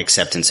love and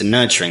acceptance and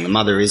nurturing. The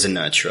mother is a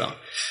nurturer.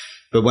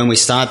 But when we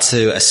start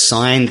to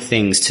assign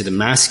things to the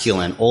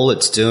masculine, all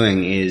it's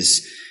doing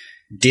is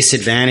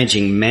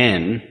disadvantaging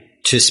men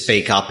to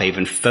speak up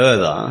even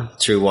further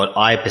through what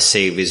I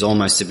perceive is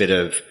almost a bit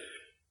of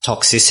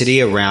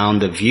toxicity around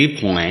the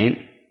viewpoint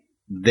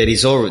that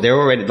is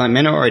already, like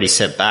men are already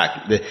set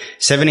back. The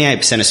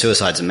 78% of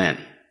suicides are men.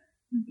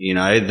 You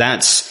know,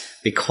 that's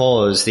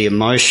because the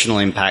emotional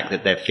impact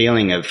that they're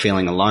feeling of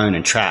feeling alone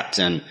and trapped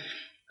and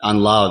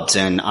unloved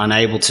and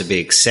unable to be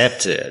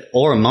accepted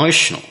or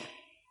emotional.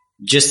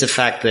 Just the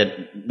fact that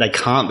they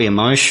can't be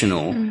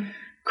emotional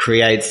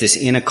creates this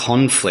inner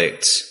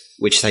conflict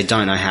which they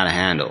don't know how to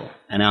handle.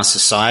 And our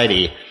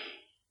society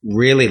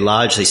really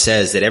largely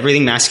says that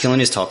everything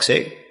masculine is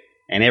toxic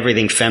and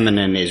everything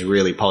feminine is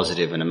really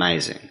positive and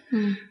amazing.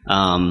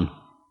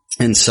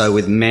 And so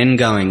with men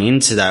going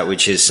into that,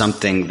 which is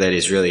something that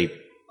is really,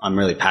 I'm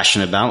really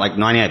passionate about, like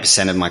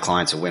 98% of my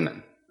clients are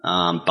women.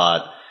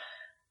 But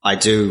I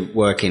do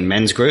work in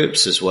men's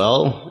groups as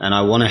well, and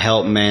I want to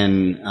help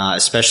men,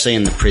 especially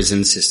in the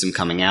prison system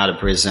coming out of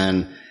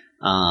prison,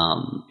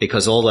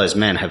 because all those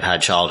men have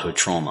had childhood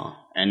trauma,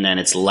 and then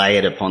it's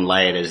layered upon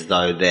layered as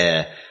though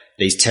they're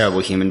these terrible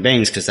human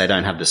beings because they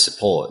don't have the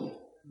support,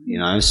 you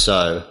know?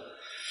 So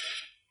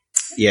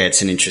yeah,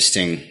 it's an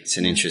interesting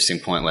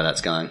point where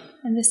that's going.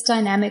 And this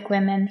dynamic where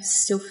men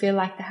still feel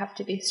like they have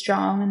to be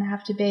strong and they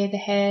have to be the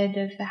head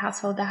of the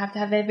household. They have to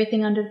have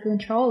everything under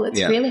control. It's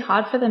really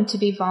hard for them to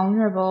be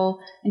vulnerable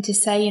and to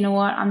say, you know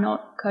what, I'm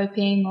not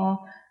coping, or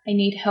I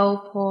need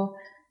help, or,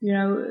 you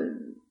know,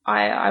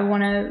 I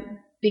want to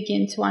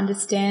begin to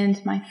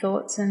understand my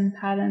thoughts and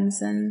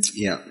patterns and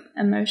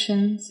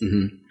emotions.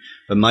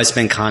 But most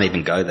men can't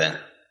even go there.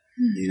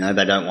 You know,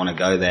 they don't want to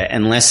go there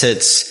unless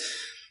it's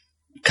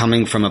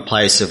coming from a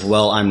place of,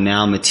 well, I'm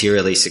now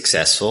materially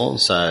successful,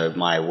 so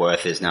my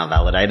worth is now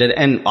validated.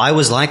 And I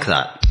was like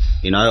that.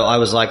 You know, I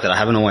was like that. I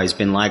haven't always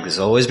been like this.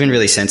 I've always been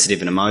really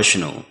sensitive and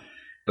emotional.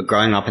 But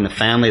growing up in the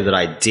family that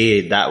I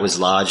did, that was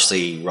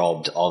largely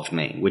robbed of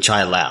me, which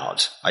I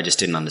allowed. I just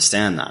didn't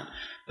understand that.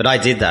 But I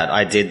did that.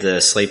 I did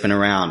the sleeping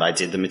around. I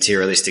did the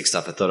materialistic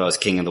stuff. I thought I was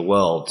king of the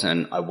world,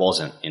 and I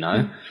wasn't, you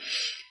know.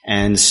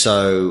 And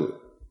so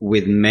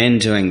with men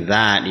doing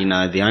that, you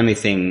know, the only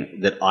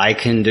thing that I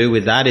can do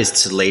with that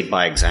is to lead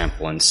by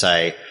example and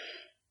say,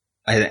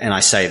 and I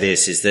say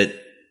this, is that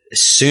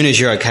as soon as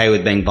you're okay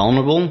with being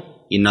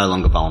vulnerable, you're no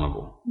longer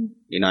vulnerable,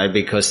 you know,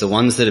 because the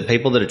ones that are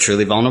people that are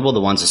truly vulnerable,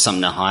 the ones that have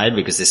something to hide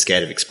because they're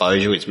scared of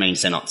exposure, which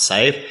means they're not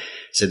safe.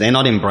 So they're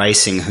not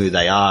embracing who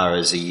they are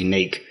as a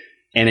unique,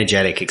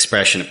 energetic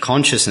expression of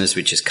consciousness,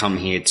 which has come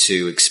here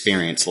to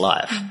experience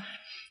life.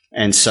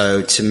 And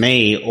so to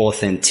me,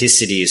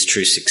 authenticity is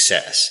true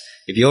success.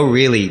 If you're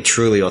really,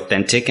 truly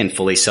authentic and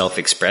fully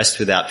self-expressed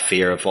without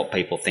fear of what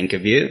people think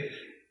of you,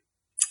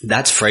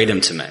 that's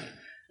freedom to me.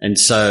 And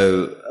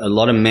so a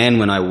lot of men,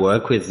 when I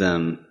work with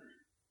them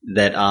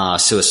that are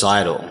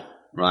suicidal,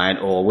 right,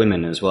 or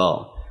women as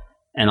well,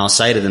 and I'll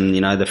say to them,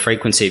 you know, the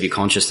frequency of your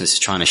consciousness is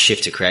trying to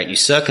shift to create new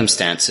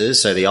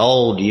circumstances. So the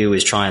old you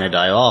is trying to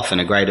die off and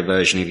a greater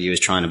version of you is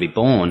trying to be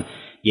born.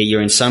 Yet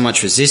you're in so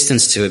much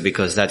resistance to it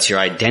because that's your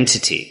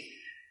identity,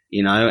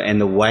 you know, and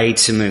the way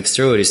to move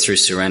through it is through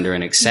surrender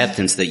and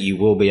acceptance that you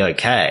will be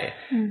okay.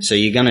 So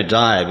you're going to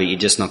die, but you're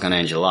just not going to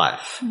end your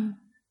life.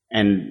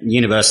 And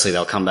universally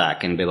they'll come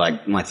back and be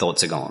like, my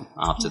thoughts are gone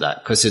after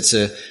that. Because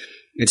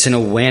it's an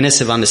awareness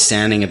of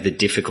understanding of the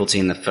difficulty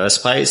in the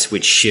first place,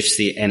 which shifts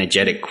the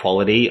energetic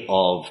quality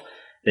of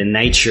the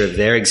nature of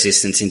their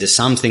existence into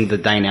something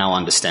that they now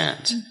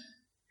understand.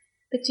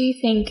 But do you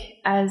think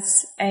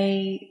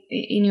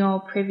in your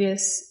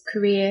previous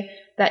career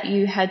that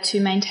you had to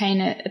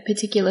maintain a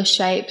particular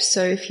shape?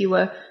 So if you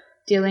were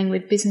dealing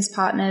with business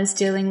partners,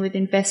 dealing with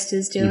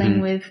investors, dealing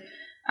with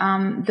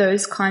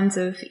those kinds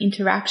of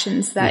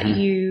interactions that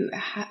you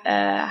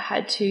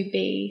had to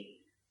be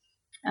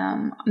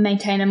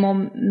maintain a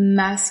more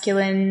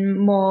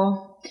masculine,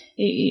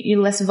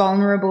 you're less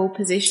vulnerable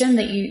position,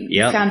 that you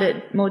found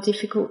it more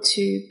difficult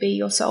to be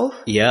yourself?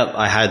 Yep,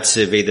 I had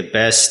to be the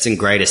best and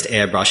greatest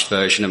airbrushed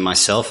version of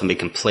myself and be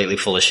completely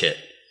full of shit,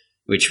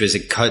 which was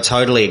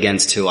totally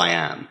against who I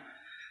am.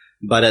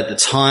 But at the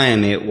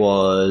time, it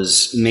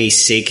was me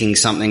seeking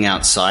something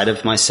outside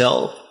of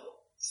myself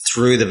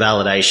through the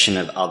validation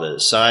of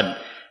others. So I'd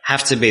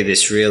have to be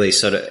this really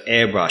sort of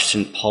airbrushed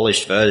and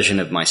polished version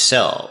of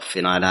myself.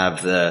 You know, I'd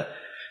have the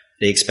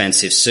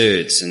expensive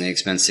suits and the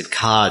expensive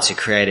car to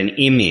create an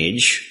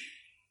image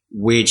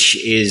which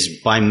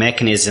is, by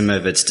mechanism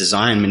of its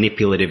design,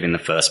 manipulative in the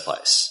first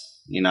place.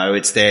 You know,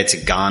 it's there to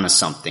garner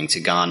something, to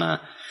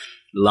garner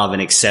love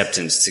and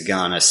acceptance, to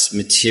garner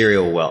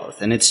material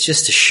wealth. And it's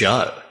just a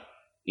show,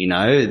 you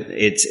know,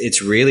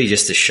 it's really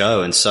just a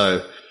show. And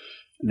so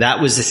that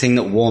was the thing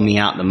that wore me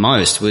out the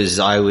most, was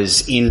I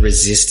was in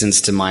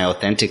resistance to my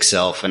authentic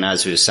self. And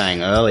as we were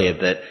saying earlier,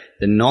 that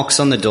the knocks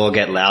on the door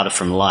get louder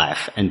from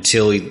life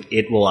until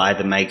it will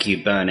either make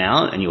you burn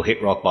out and you'll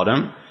hit rock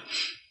bottom,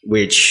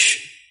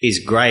 which is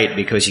great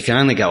because you can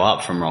only go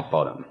up from rock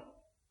bottom.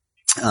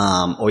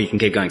 Or you can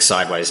keep going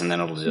sideways and then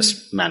it'll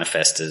just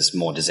manifest as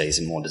more disease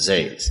and more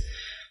disease.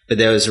 But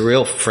there was a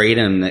real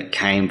freedom that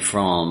came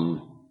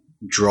from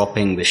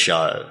dropping the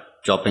show,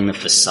 dropping the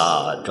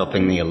facade,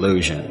 dropping the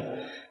illusion,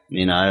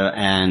 you know,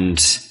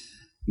 and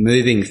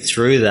moving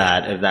through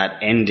that, of that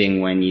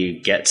ending when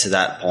you get to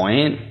that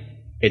point.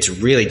 It's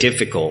really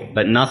difficult,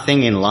 but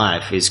nothing in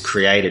life is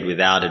created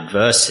without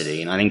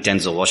adversity. And I think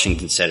Denzel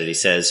Washington said it. He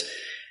says,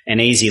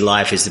 an easy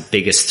life is the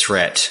biggest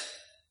threat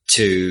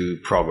to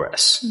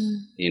progress,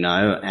 you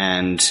know,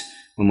 and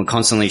when we're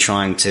constantly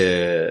trying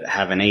to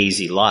have an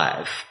easy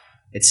life,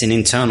 it's an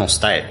internal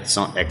state. It's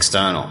not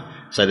external.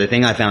 So the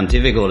thing I found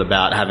difficult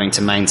about having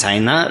to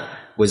maintain that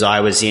was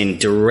I was in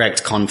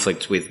direct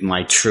conflict with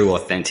my true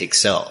authentic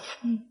self.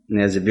 And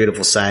there's a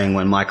beautiful saying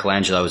when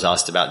Michelangelo was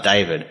asked about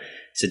David.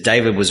 So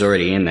David was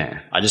already in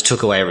there. I just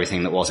took away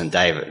everything that wasn't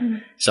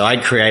David. So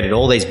I'd created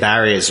all these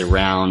barriers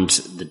around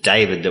the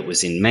David that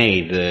was in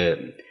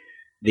me,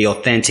 the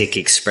authentic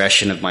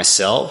expression of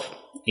myself,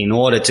 in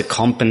order to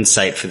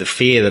compensate for the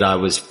fear that I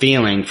was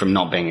feeling from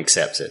not being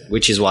accepted,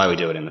 which is why we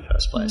do it in the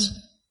first place.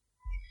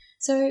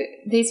 So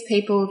these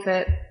people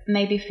that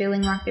may be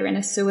feeling like they're in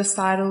a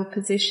suicidal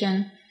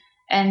position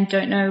and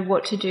don't know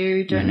what to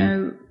do, don't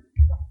know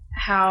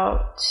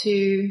how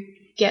to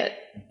get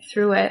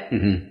through it,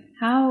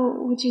 how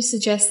would you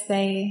suggest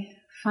they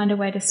find a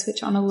way to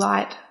switch on a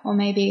light, or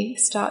maybe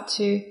start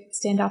to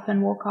stand up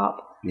and walk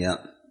up? Yeah.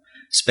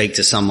 Speak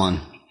to someone.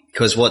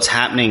 Because what's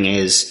happening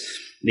is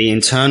the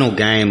internal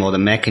game or the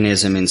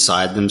mechanism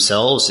inside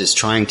themselves is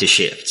trying to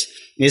shift.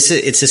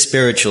 It's a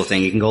spiritual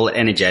thing. You can call it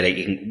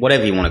energetic,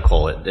 whatever you want to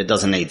call it. It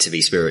doesn't need to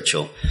be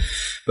spiritual.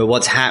 But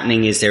what's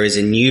happening is there is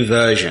a new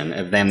version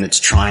of them that's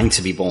trying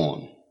to be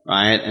born,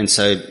 right? And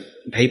so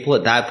people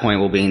at that point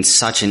will be in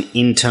such an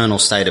internal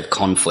state of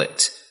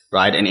conflict,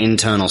 right? An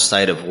internal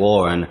state of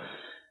war. And,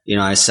 you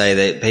know, I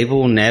say that people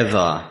will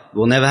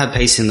never have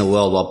peace in the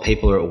world while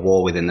people are at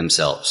war within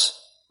themselves,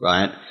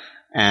 right?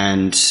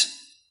 And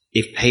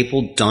if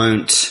people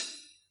don't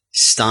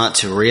start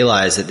to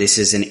realize that this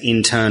is an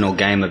internal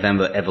game of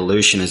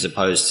evolution as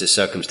opposed to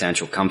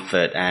circumstantial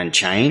comfort and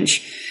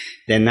change,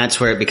 then that's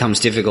where it becomes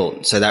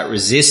difficult. So that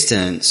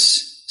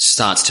resistance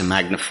starts to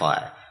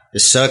magnify. The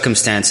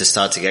circumstances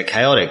start to get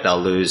chaotic.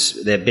 They'll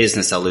lose their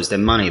business, they'll lose their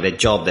money, their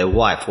job, their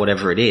wife,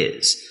 whatever it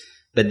is.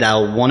 But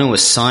they'll want to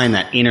assign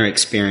that inner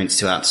experience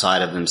to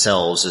outside of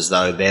themselves as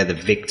though they're the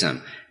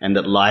victim and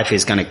that life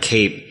is going to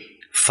keep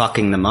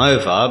fucking them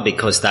over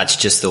because that's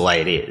just the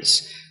way it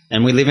is.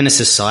 And we live in a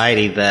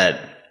society that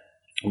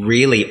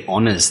really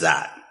honors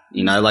that.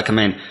 You know, like, I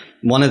mean,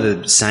 one of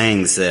the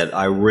sayings that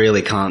I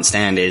really can't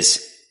stand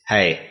is,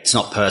 hey, it's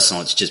not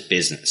personal, it's just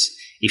business.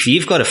 If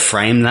you've got to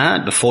frame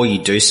that before you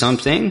do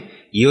something,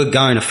 you are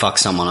going to fuck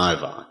someone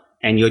over.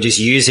 And you're just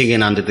using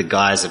it under the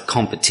guise of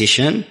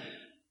competition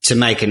to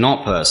make it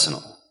not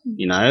personal,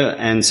 you know?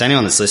 And so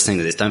anyone that's listening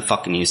to this, don't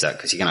fucking use that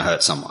because you're going to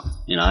hurt someone,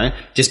 you know?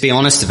 Just be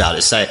honest about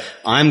it. Say,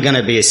 I'm going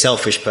to be a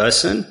selfish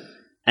person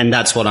and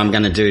that's what I'm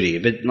going to do to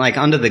you. But like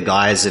under the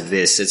guise of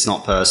this, it's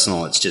not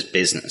personal, it's just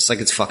business. Like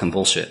it's fucking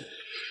bullshit.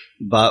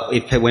 But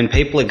when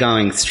people are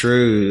going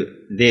through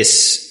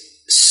this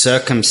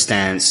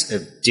circumstance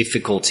of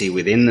difficulty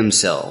within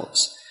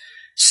themselves,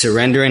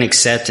 surrender and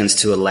acceptance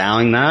to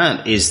allowing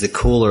that is the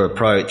cooler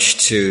approach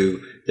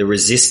to the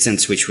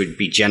resistance, which would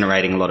be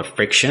generating a lot of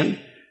friction.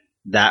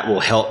 That will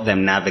help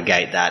them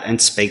navigate that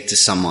and speak to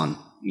someone.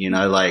 You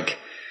know, like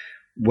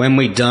when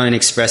we don't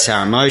express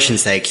our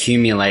emotions, they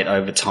accumulate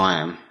over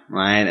time,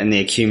 right? And the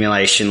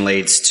accumulation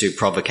leads to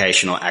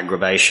provocation or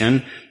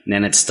aggravation. And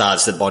then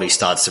the body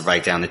starts to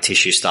break down, the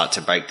tissues start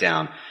to break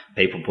down.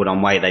 People put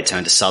on weight, they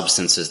turn to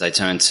substances, they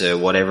turn to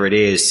whatever it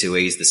is to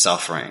ease the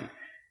suffering,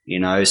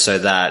 you know, so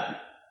that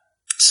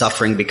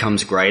suffering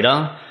becomes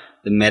greater.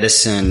 The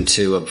medicine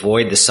to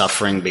avoid the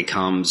suffering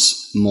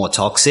becomes more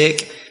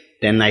toxic.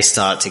 Then they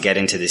start to get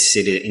into this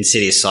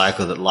insidious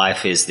cycle that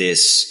life is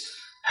this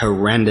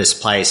horrendous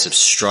place of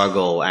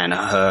struggle and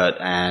hurt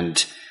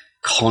and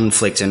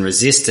conflict and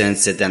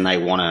resistance that then they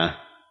want to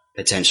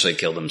potentially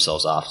kill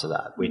themselves after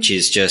that, which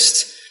is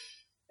just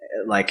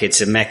like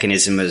it's a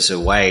mechanism as a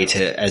way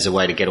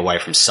to get away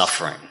from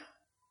suffering,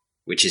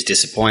 which is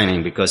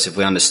disappointing because if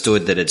we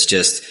understood that it's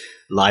just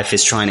life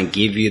is trying to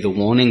give you the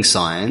warning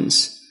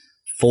signs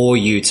for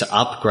you to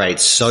upgrade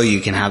so you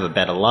can have a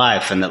better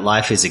life and that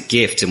life is a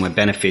gift and we're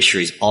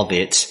beneficiaries of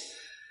it,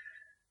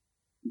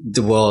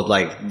 the world,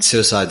 like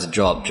suicides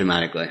drop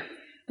dramatically.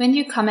 When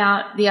you come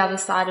out the other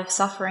side of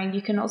suffering,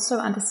 you can also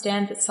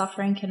understand that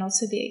suffering can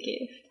also be a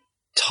gift.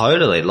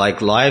 Totally.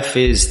 Like life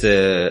is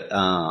the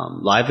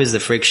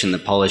friction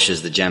that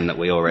polishes the gem that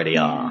we already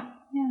are.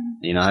 Yeah.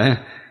 You know,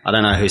 I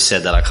don't know who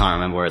said that. I can't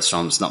remember where it's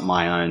from. It's not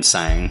my own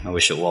saying. I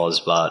wish it was,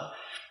 but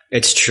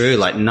it's true.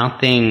 Like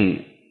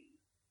nothing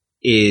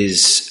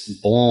is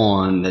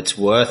born that's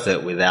worth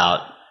it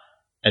without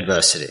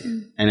adversity.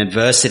 And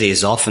adversity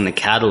is often the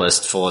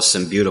catalyst for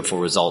some beautiful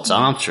results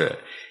after it.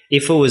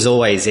 If it was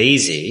always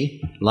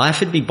easy,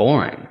 life would be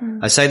boring.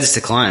 I say this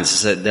to clients. I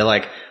said, they're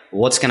like,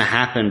 what's going to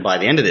happen by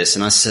the end of this?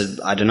 And I said,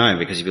 I don't know,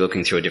 because you'll be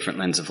looking through a different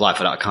lens of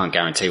life. I can't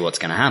guarantee what's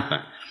going to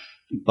happen.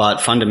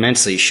 But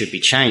fundamentally, it should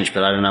be changed.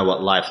 But I don't know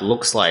what life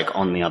looks like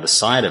on the other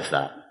side of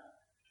that.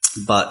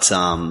 But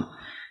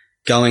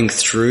going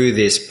through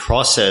this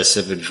process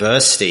of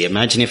adversity,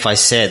 imagine if I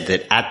said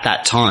that at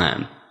that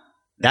time,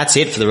 that's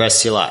it for the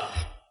rest of your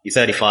life. You're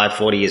 35,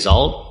 40 years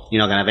old. You're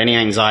not going to have any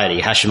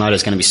anxiety.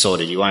 Hashimoto's going to be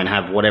sorted. You won't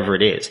have whatever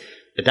it is.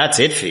 But that's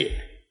it for you.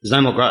 There's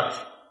no more growth.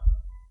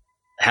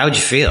 How would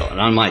you feel?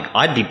 And I'm like,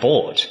 I'd be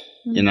bored.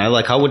 You know,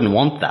 like I wouldn't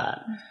want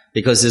that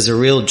because there's a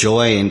real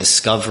joy in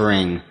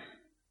discovering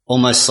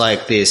almost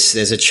like this.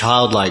 There's a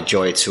childlike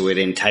joy to it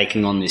in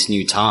taking on this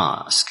new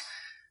task,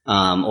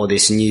 or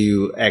this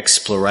new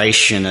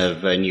exploration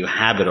of a new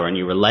habit or a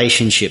new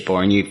relationship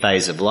or a new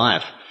phase of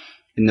life.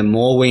 And the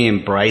more we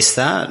embrace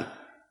that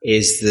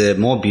is the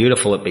more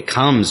beautiful it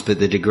becomes. But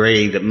the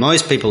degree that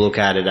most people look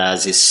at it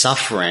as is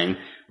suffering,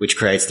 which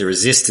creates the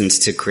resistance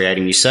to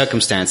creating new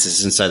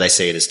circumstances. And so they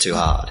see it as too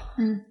hard,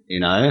 you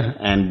know?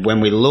 And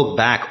when we look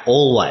back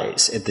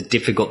always at the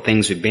difficult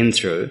things we've been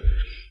through,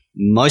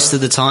 most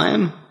of the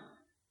time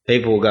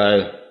people will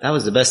go, that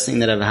was the best thing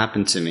that ever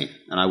happened to me.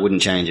 And I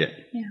wouldn't change it.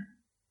 Yeah.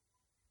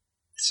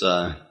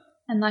 So.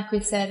 And like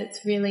we said,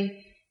 it's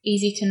really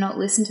easy to not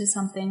listen to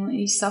something. When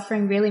you're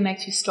suffering really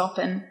makes you stop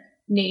and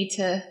need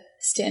to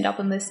stand up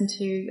and listen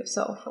to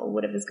yourself or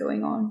whatever's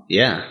going on.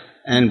 Yeah.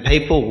 And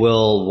people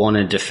will want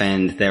to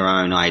defend their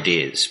own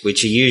ideas,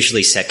 which are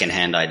usually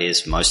secondhand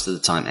ideas most of the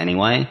time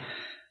anyway.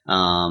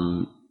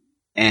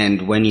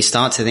 And when you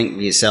start to think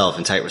for yourself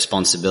and take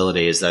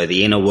responsibility as though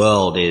the inner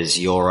world is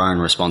your own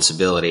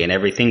responsibility and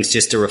everything's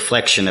just a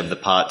reflection of the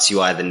parts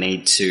you either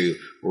need to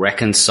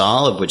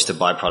reconcile, of which the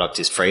byproduct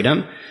is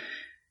freedom,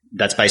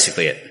 that's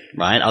basically it,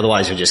 right?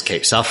 Otherwise you'll just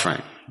keep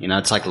suffering. You know,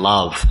 it's like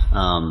love.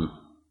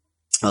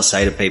 I'll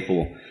say to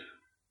people,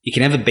 you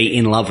can never be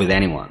in love with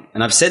anyone.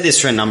 And I've said this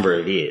for a number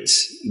of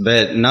years,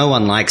 but no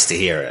one likes to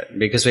hear it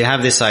because we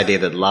have this idea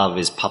that love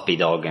is puppy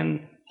dog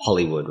and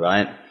Hollywood,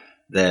 right?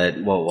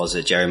 That, what was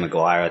it, Jerry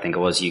Maguire, I think it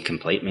was, You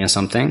Complete Me or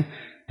something.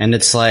 And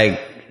it's like,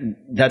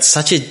 that's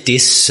such a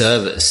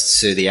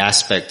disservice to the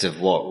aspect of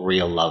what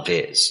real love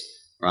is,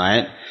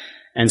 right?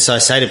 And so I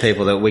say to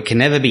people that we can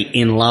never be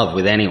in love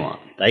with anyone.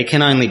 They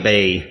can only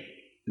be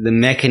the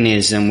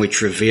mechanism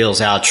which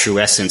reveals our true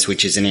essence,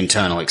 which is an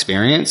internal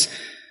experience,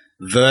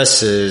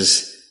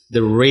 versus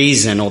the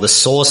reason or the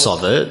source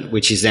of it,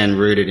 which is then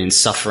rooted in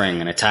suffering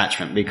and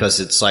attachment. Because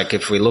it's like,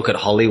 if we look at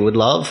Hollywood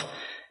love,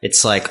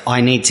 it's like,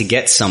 I need to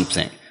get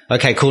something.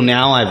 Okay, cool.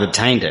 Now I've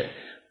obtained it.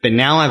 But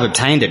now I've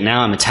obtained it.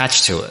 Now I'm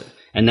attached to it.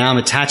 And now I'm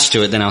attached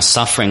to it. Then our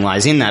suffering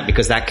lies in that,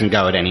 because that can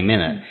go at any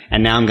minute.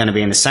 And now I'm going to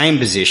be in the same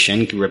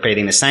position,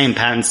 repeating the same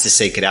patterns to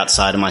seek it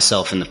outside of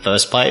myself in the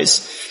first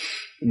place,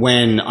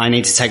 when I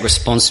need to take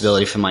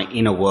responsibility for my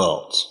inner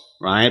world.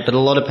 Right? But a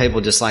lot of people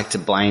just like to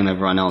blame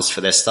everyone else for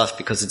their stuff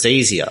because it's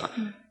easier,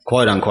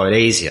 quote unquote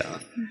easier.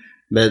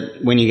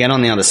 But when you get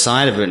on the other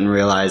side of it and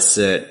realize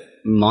that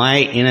my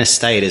inner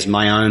state is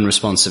my own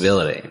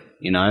responsibility,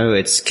 you know,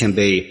 it can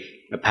be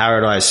a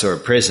paradise or a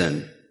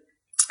prison.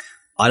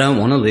 I don't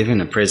want to live in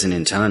a prison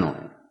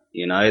internally.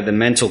 You know, the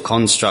mental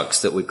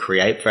constructs that we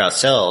create for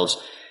ourselves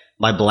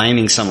by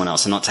blaming someone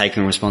else and not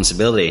taking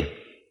responsibility,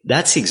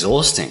 that's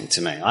exhausting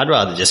to me. I'd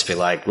rather just be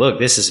like, look,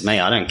 this is me.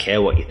 I don't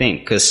care what you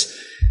think, because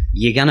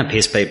you're going to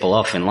piss people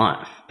off in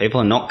life.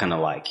 People are not going to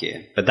like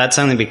you. But that's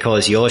only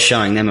because you're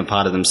showing them a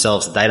part of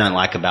themselves that they don't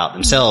like about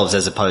themselves,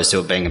 as opposed to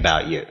it being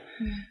about you.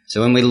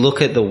 So when we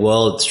look at the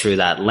world through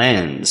that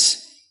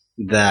lens,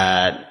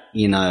 that,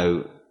 you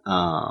know,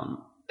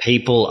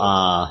 people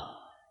are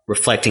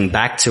reflecting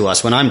back to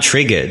us. When I'm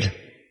triggered,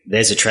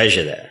 there's a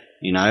treasure there,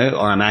 you know,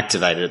 or I'm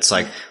activated. It's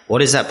like,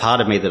 what is that part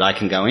of me that I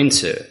can go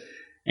into?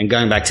 And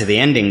going back to the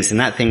endings, and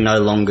that thing no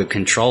longer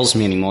controls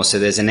me anymore. So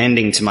there's an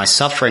ending to my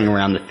suffering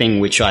around the thing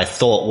which I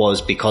thought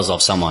was because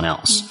of someone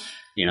else,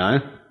 you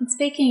know? And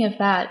speaking of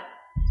that,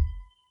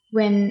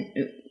 when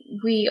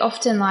we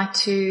often like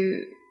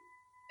to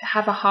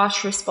have a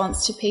harsh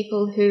response to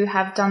people who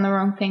have done the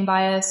wrong thing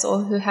by us or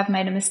who have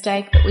made a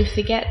mistake, but we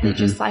forget that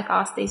just like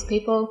us, these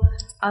people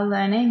are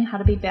learning how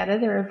to be better.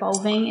 They're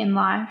evolving in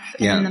life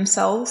and in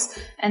themselves,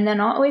 and they're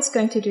not always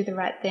going to do the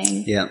right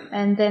thing. Yeah.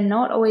 And they're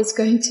not always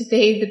going to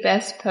be the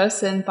best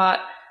person,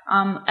 but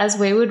as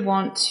we would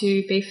want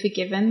to be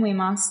forgiven, we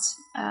must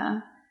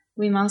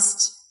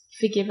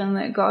forgive and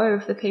let go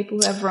of the people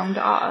who have wronged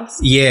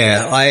us.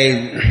 Yeah,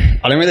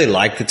 I don't really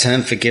like the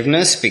term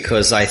forgiveness,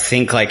 because I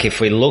think, like, if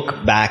we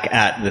look back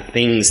at the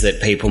things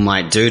that people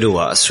might do to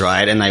us,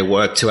 right, and they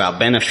work to our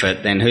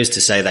benefit, then who's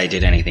to say they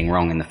did anything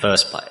wrong in the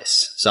first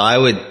place? So I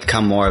would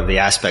come more of the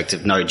aspect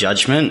of no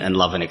judgment and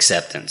love and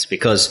acceptance,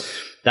 because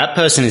that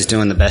person is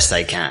doing the best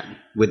they can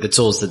with the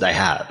tools that they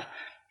have.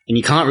 And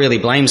you can't really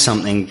blame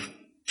something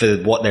for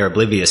what they're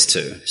oblivious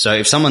to. So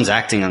if someone's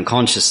acting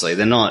unconsciously,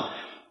 they're not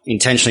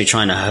intentionally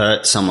trying to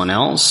hurt someone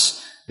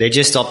else. They're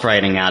just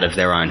operating out of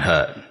their own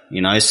hurt,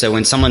 you know? So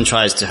when someone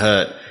tries to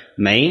hurt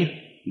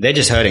me, they're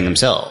just hurting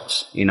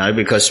themselves, you know,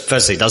 because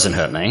firstly, it doesn't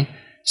hurt me.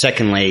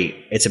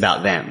 Secondly, it's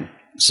about them.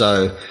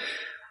 So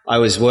I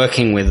was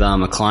working with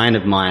a client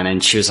of mine,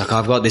 and she was like,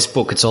 I've got this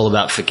book. It's all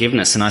about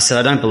forgiveness. And I said,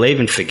 I don't believe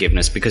in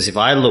forgiveness, because if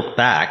I look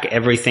back,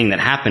 everything that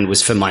happened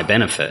was for my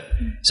benefit.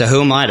 So who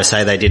am I to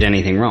say they did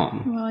anything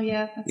wrong? Well,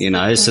 yeah. That's you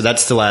know, so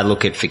that's the way I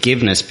look at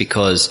forgiveness,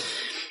 because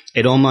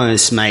it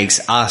almost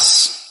makes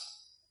us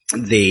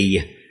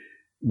the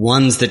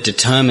ones that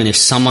determine if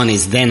someone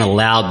is then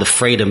allowed the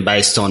freedom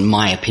based on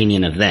my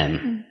opinion of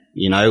them,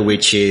 you know,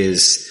 which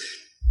is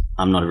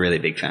I'm not a really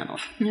big fan of.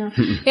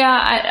 Yeah,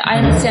 I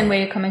understand where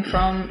you're coming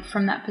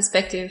from that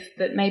perspective,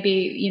 but maybe,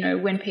 you know,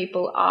 when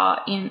people are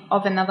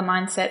of another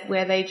mindset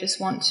where they just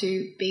want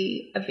to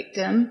be a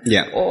victim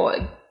or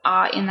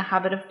are in the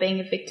habit of being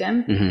a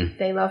victim,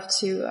 they love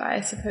to, I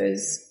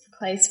suppose,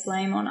 place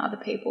blame on other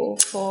people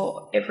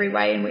for every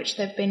way in which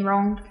they've been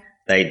wronged.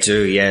 They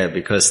do, yeah,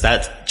 because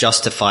that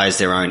justifies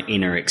their own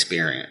inner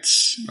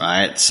experience,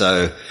 right?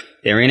 So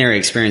their inner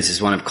experience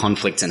is one of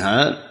conflict and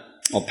hurt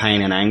or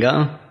pain and anger,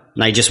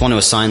 and they just want to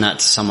assign that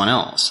to someone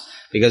else.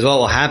 Because what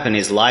will happen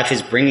is life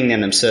is bringing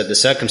them the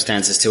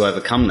circumstances to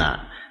overcome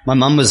that. My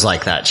mum was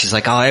like that. She's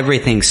like, oh,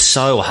 everything's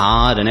so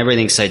hard and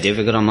everything's so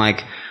difficult. I'm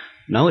like,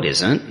 no, it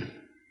isn't.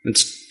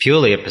 It's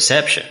purely a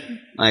perception.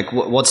 Like,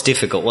 what's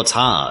difficult? What's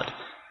hard?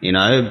 You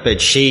know,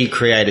 but she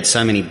created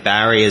so many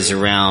barriers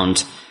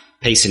around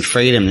peace and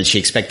freedom that she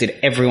expected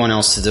everyone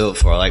else to do it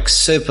for her, like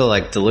super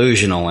like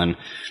delusional and,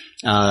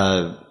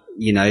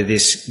 you know,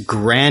 this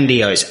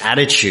grandiose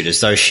attitude as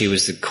though she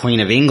was the Queen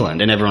of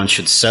England and everyone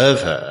should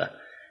serve her.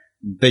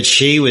 But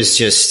she was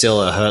just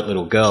still a hurt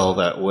little girl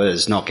that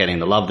was not getting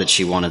the love that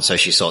she wanted, so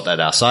she sought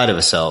that outside of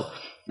herself.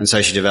 And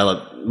so she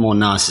developed more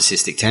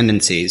narcissistic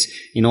tendencies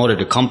in order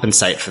to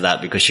compensate for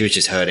that, because she was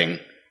just hurting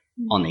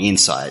on the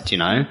inside, you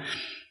know.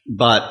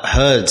 But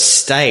her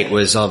state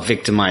was of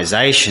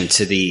victimization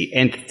to the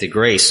nth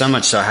degree, so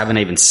much so I haven't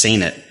even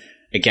seen it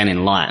again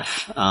in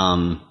life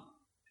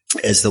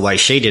as the way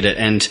she did it.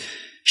 And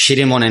she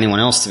didn't want anyone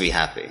else to be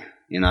happy,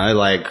 you know,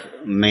 like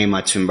me and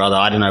my twin brother.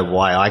 I don't know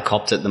why I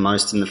copped it the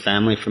most in the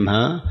family from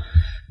her,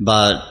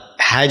 but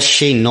had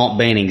she not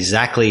been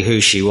exactly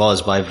who she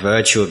was by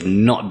virtue of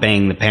not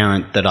being the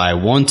parent that I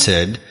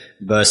wanted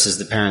versus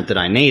the parent that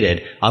I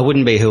needed, I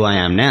wouldn't be who I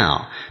am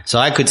now. So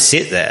I could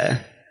sit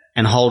there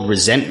and hold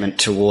resentment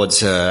towards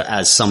her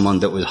as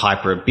someone that was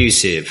hyper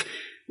abusive.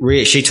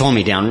 She tore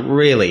me down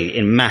really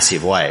in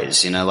massive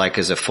ways, like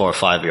as a 4 or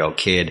 5 year old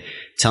kid,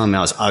 telling me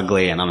I was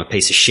ugly and I'm a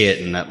piece of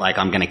shit and that like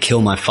I'm going to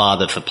kill my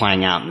father for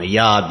playing out in the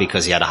yard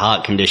because he had a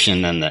heart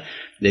condition and that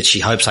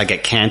she hopes I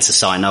get cancer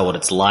so I know what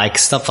it's like,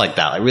 stuff like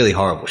that, like really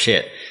horrible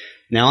shit.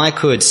 Now I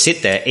could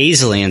sit there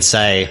easily and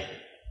say,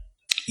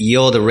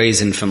 you're the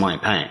reason for my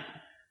pain.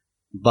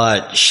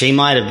 But she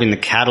might have been the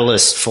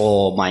catalyst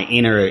for my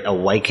inner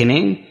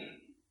awakening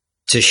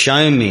to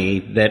show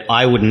me that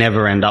I would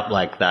never end up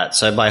like that.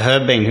 So by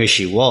her being who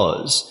she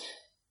was,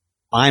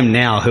 I'm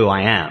now who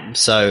I am.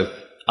 So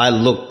I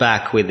look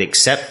back with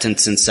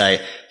acceptance and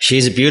say,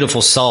 she's a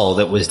beautiful soul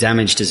that was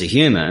damaged as a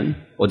human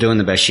or doing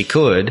the best she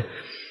could.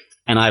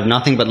 And I have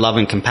nothing but love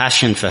and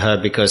compassion for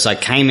her because I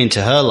came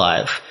into her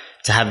life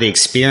to have the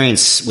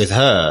experience with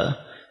her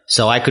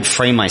so I could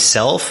free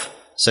myself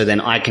so then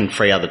I can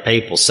free other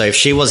people. So if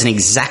she wasn't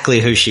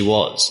exactly who she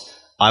was,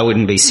 I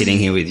wouldn't be sitting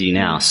here with you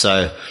now.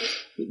 So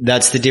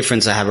that's the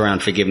difference I have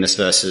around forgiveness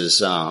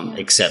versus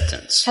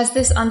acceptance. Has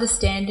this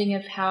understanding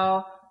of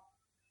how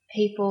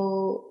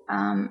people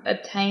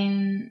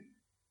obtain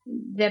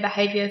their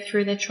behavior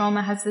through their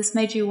trauma, has this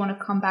made you want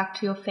to come back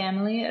to your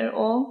family at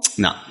all?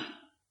 No.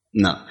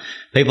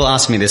 People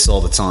ask me this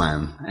all the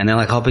time and they're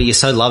like, oh, but you're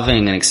so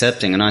loving and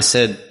accepting. And I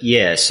said,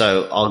 yeah,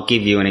 so I'll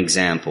give you an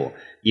example.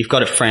 You've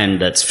got a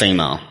friend that's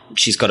female.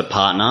 She's got a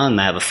partner and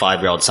they have a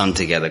 5-year-old son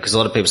together because a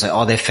lot of people say,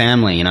 oh, they're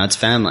family, it's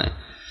family.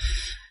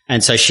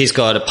 And so she's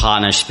got a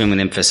partner. She's been with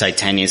him for, say,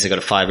 10 years. They've got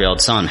a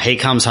 5-year-old son. He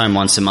comes home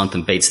once a month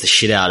and beats the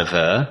shit out of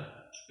her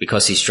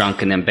because he's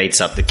drunk and then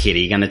beats up the kid. Are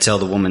you going to tell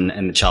the woman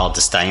and the child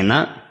to stay in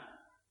that?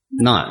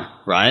 No,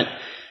 right?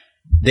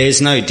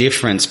 There's no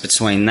difference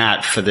between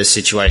that for the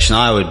situation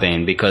I would be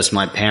in because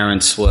my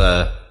parents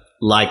were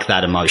like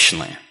that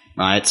emotionally,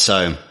 right?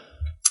 So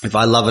if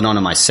I love and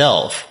honor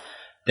myself,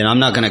 then I'm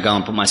not going to go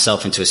and put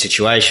myself into a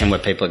situation where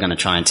people are going to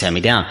try and tear me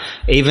down,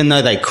 even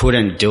though they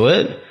couldn't do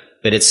it.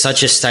 But it's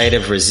such a state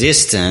of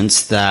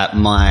resistance that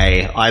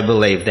I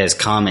believe there's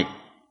karmic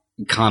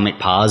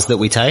paths that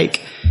we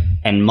take.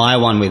 And my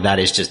one with that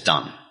is just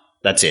done.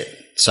 That's it.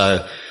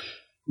 So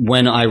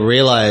when I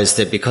realized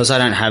that because I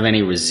don't have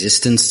any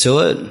resistance to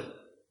it,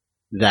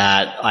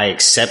 that I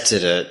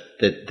accepted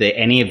it, that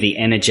any of the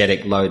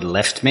energetic load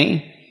left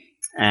me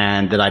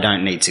and that I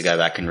don't need to go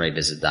back and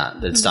revisit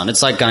that. That's done.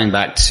 It's like going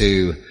back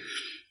to,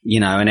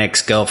 an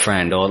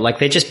ex-girlfriend or like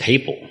they're just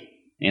people.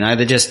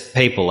 They're just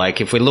people. Like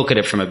if we look at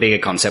it from a bigger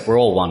concept, we're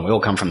all one. We all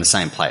come from the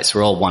same place.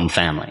 We're all one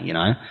family,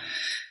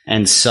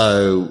 And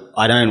so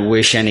I don't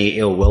wish any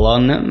ill will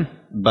on them.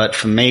 But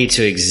for me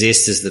to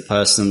exist as the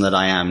person that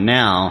I am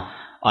now,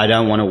 I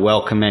don't want to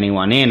welcome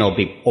anyone in or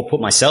put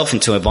myself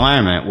into an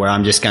environment where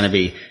I'm just going to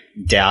be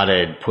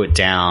doubted, put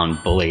down,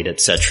 bullied,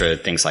 etc.,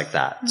 things like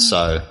that.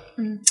 So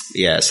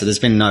there's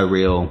been no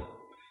real,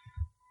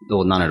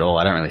 or none at all.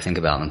 I don't really think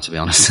about them, to be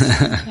honest.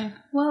 Okay.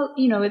 Well,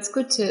 it's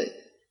good to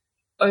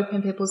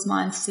open people's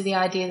minds to the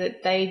idea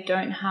that they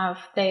don't have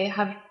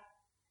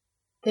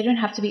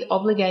to be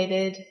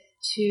obligated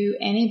to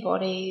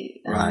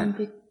anybody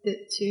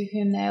to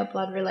whom they are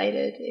blood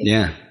related.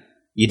 Yeah,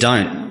 you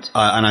don't.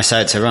 And I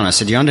say it to everyone. I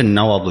said, you're under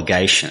no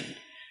obligation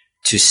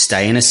to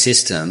stay in a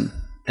system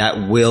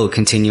that will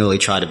continually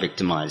try to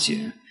victimize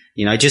you.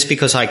 Just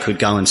because I could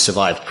go and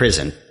survive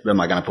prison,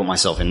 am I going to put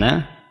myself in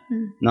there?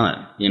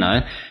 No,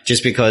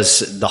 just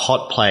because the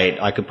hot plate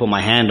I could put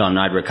my hand on and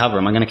I'd recover,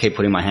 am I going to keep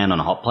putting my hand on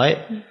a hot plate?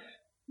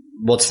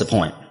 What's the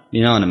point?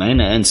 You know what I mean?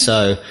 And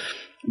so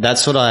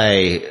that's what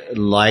I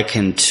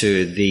liken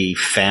to the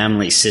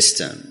family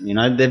system.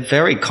 They're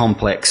very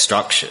complex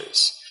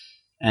structures.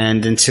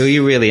 And until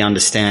you really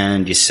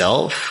understand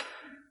yourself,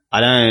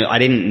 I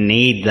didn't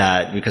need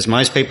that because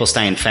most people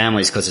stay in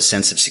families because of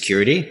sense of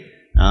security,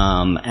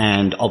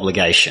 and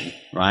obligation,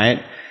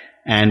 right?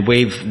 And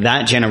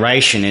that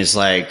generation is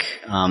like,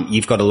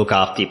 you've got to look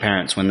after your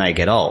parents when they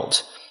get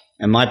old.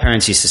 And my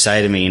parents used to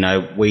say to me,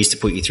 we used to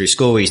put you through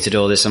school, we used to do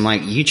all this. I'm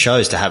like, you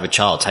chose to have a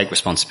child, take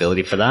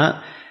responsibility for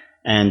that.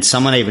 And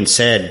someone even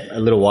said a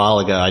little while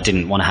ago, I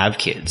didn't want to have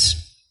kids.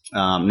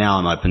 Now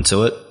I'm open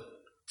to it.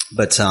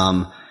 But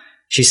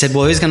she said,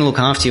 well, who's going to look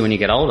after you when you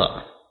get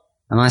older?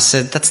 And I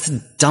said, that's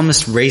the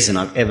dumbest reason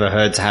I've ever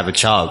heard to have a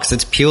child because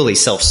it's purely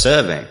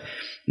self-serving.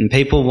 And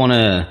people want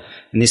to,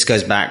 and this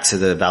goes back to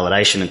the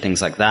validation and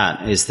things like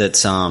that, is that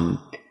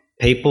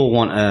people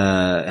want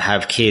to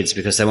have kids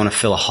because they want to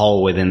fill a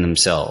hole within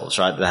themselves,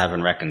 right? They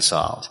haven't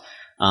reconciled.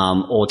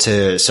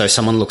 So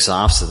someone looks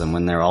after them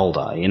when they're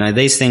older.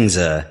 These things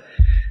are,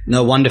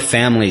 no wonder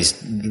families,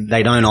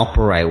 they don't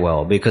operate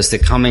well because they're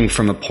coming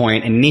from a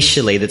point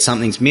initially that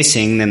something's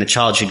missing, then the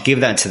child should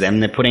give that to them.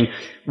 They're putting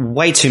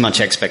way too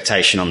much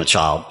expectation on the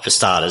child, for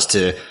starters,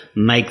 to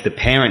make the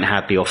parent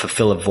happy or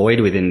fulfill a void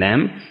within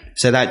them.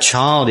 So that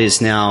child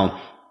is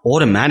now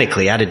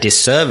automatically at a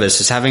disservice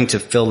as having to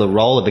fill the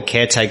role of a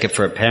caretaker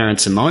for a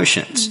parent's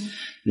emotions.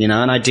 You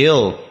know, and I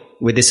deal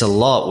with this a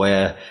lot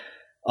where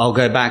I'll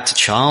go back to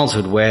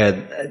childhood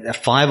where a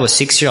 5 or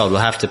 6 year old will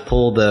have to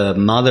pull the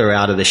mother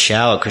out of the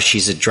shower because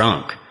she's a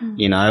drunk,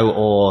 you know,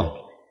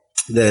 or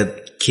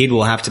the kid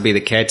will have to be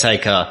the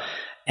caretaker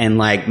and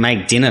like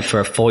make dinner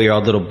for a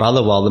 4-year-old little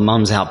brother while the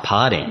mum's out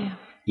partying,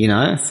 you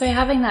know? So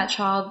having that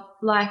child,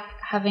 like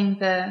having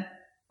the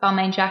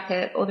Balmain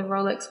jacket or the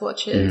Rolex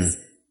watches,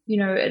 you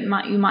know,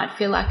 you might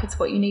feel like it's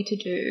what you need to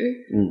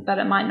do, but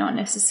it might not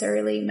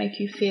necessarily make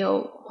you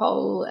feel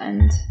whole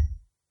and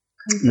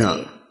complete.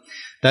 No.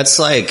 That's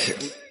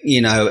like,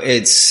 you know,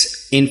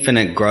 it's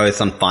infinite growth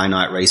on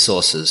finite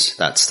resources,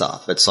 that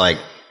stuff. It's like,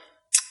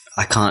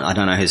 I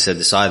don't know who said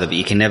this either, but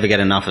you can never get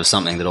enough of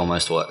something that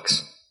almost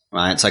works,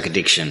 right? It's like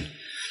addiction,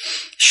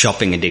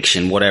 shopping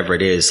addiction, whatever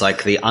it is.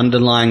 Like the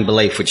underlying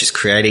belief, which is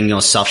creating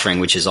your suffering,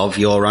 which is of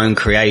your own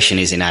creation,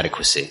 is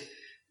inadequacy.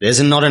 There's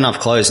not enough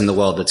clothes in the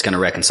world that's going to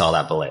reconcile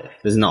that belief.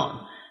 There's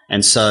not.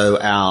 And so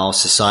our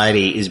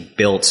society is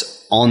built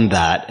on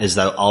that as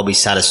though I'll be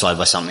satisfied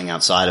by something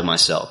outside of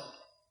myself.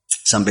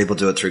 Some people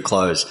do it through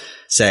clothes,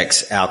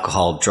 sex,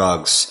 alcohol,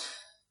 drugs,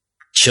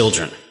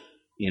 children,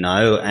 you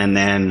know, and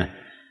then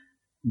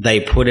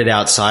they put it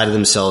outside of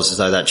themselves as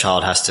though that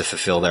child has to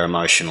fulfill their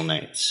emotional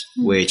needs,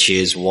 which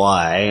is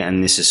why,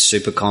 and this is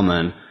super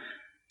common,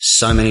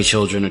 so many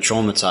children are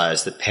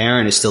traumatized. The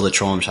parent is still a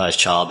traumatized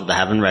child that they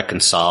haven't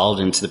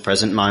reconciled into the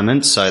present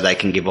moment so they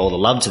can give all the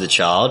love to the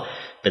child,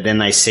 but then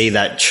they see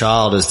that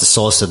child as the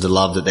source of the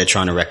love that they're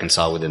trying to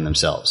reconcile within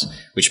themselves,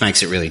 which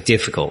makes it really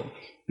difficult.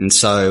 And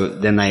so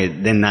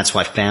then that's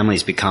why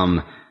families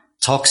become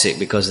toxic,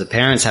 because the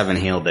parents haven't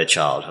healed their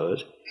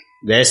childhood.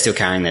 They're still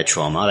carrying their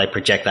trauma. They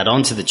project that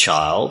onto the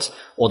child,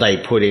 or they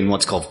put in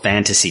what's called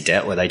fantasy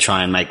debt, where they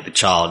try and make the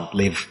child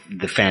live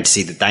the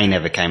fantasy that they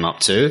never came up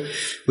to,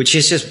 which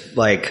is just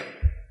like,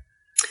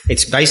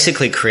 it's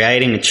basically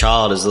creating a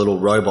child as a little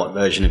robot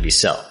version of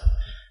yourself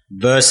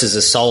versus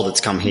a soul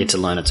that's come here to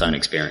learn its own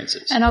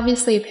experiences. And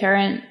obviously a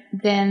parent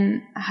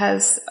then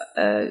has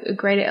a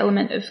greater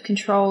element of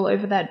control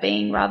over that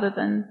being rather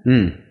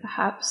than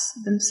perhaps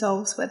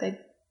themselves, where they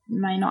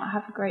may not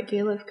have a great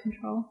deal of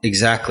control.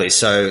 Exactly.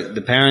 So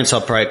the parents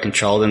operate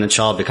control, then the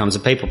child becomes a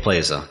people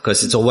pleaser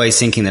because it's always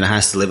thinking that it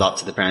has to live up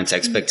to the parents'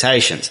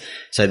 expectations.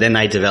 So then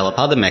they develop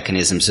other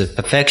mechanisms of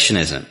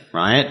perfectionism,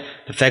 right?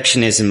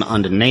 Perfectionism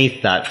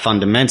underneath that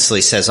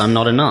fundamentally says, I'm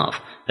not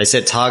enough. They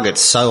set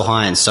targets so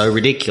high and so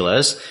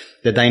ridiculous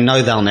that they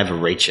know they'll never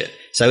reach it.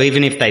 So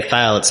even if they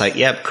fail, it's like,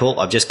 yep, cool,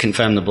 I've just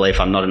confirmed the belief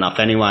I'm not enough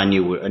anyway, and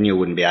you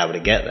wouldn't be able to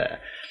get there.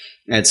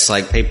 It's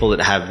like people that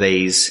have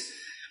these,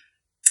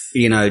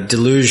 you know,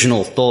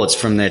 delusional thoughts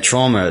from their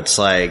trauma. It's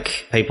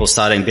like people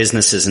starting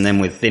businesses and then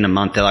within a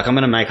month they're like, I'm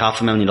going to make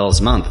 $500,000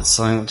 a month. It's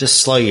like,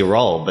 just slow your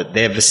roll. But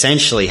they've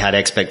essentially had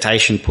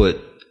expectation put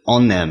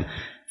on them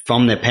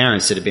from their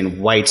parents that have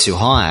been way too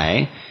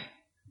high,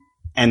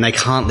 and they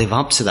can't live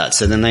up to that.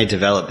 So then they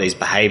develop these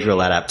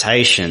behavioral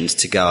adaptations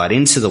to go out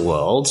into the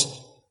world,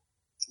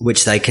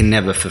 which they can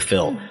never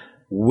fulfill,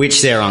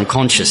 which they're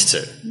unconscious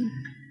to.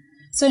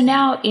 So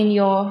now in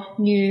your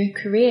new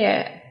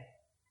career,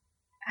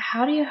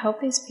 how do you help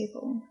these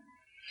people?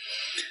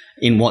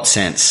 In what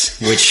sense?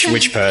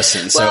 Which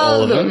person? So well,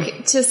 all of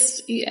them?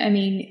 Just, I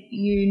mean,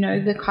 you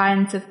know the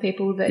kinds of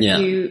people that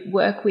you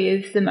work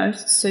with the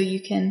most, so you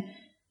can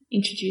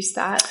introduce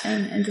that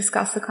and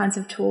discuss the kinds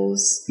of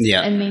tools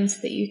and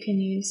means that you can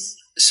use.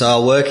 So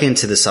I work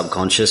into the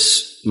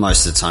subconscious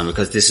most of the time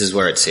because this is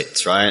where it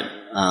sits, right?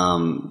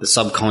 The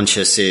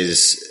subconscious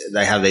is,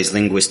 they have these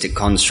linguistic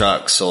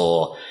constructs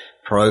or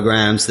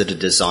programs that are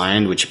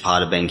designed, which are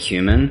part of being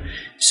human.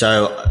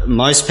 So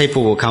most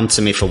people will come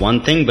to me for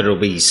one thing, but it'll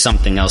be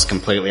something else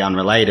completely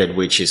unrelated,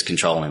 which is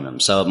controlling them.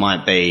 So it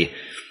might be,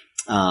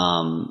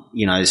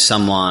 you know,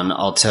 someone,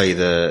 I'll tell you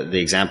the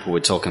example we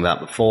were talking about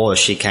before.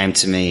 She came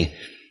to me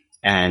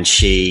and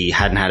she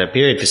hadn't had a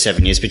period for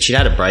 7 years, but she'd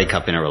had a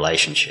breakup in a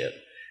relationship.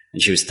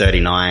 And she was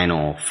 39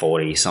 or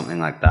 40, something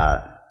like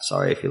that.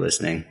 Sorry if you're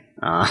listening.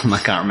 I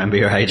can't remember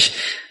your age.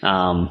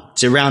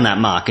 It's around that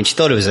mark. And she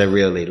thought it was a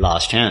really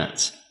last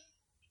chance.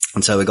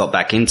 And so we got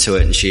back into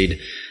it, and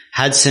she'd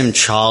had some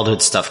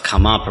childhood stuff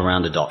come up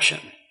around adoption,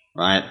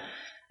 right?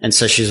 And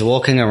so she's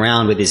walking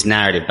around with this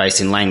narrative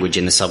based in language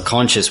in the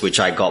subconscious,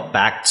 which I got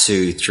back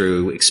to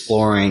through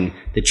exploring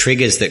the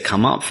triggers that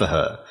come up for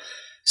her.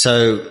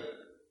 So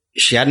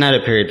she hadn't had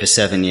a period for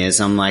 7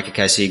 years. I'm like,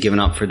 okay, so you're giving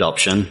up for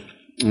adoption.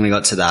 And we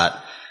got to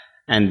that.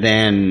 And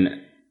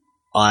then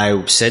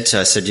I said to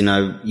her, I said, you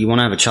know, you want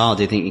to have a child.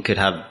 Do you think you could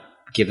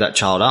give that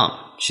child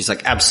up? She's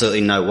like,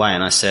 absolutely no way.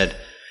 And I said,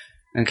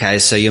 okay,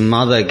 so your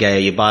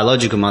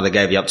biological mother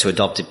gave you up to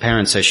adopted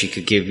parents so they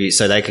could give you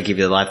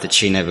the life that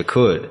she never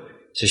could.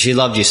 So she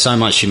loved you so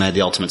much, she made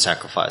the ultimate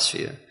sacrifice for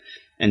you.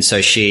 And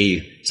so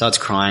she starts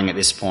crying at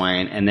this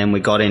point, and then we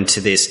got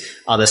into this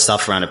other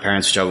stuff around her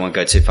parents, which I won't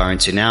go too far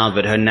into now,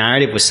 but her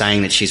narrative was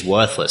saying that she's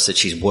worthless, that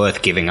she's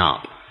worth giving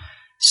up.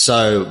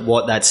 So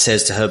what that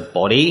says to her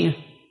body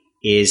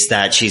is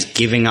that she's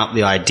giving up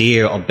the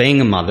idea of being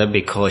a mother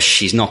because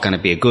she's not going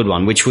to be a good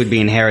one, which would be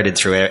inherited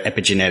through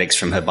epigenetics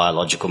from her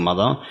biological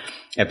mother.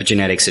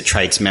 Epigenetics are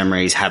traits,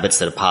 memories, habits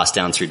that are passed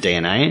down through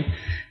DNA.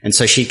 And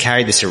so she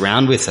carried this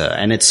around with her.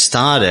 And it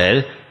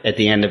started at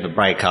the end of a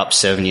breakup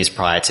 7 years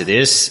prior to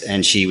this.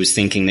 And she was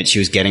thinking that she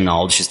was getting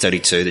old. She's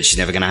 32, that she's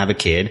never going to have a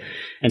kid.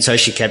 And so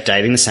she kept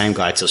dating the same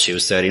guy till she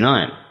was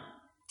 39,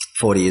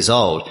 40 years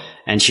old.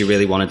 And she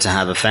really wanted to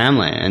have a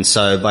family. And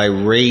so by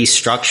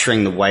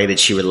restructuring the way that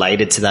she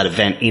related to that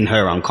event in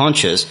her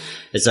unconscious,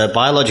 is her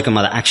biological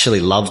mother actually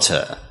loved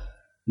her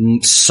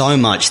so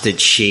much that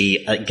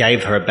she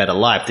gave her a better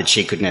life that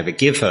she could never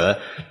give her,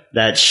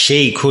 that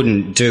she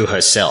couldn't do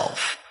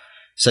herself.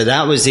 So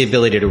that was the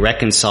ability to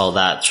reconcile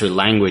that through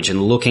language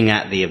and looking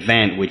at the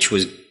event, which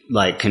was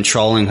like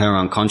controlling her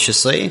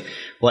unconsciously.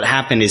 What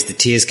happened is the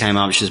tears came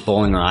up. She was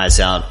bawling her eyes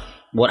out.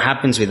 What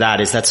happens with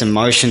that is that's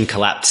emotion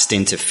collapsed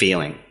into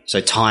feeling. So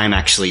time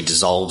actually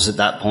dissolves at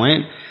that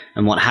point.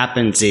 And what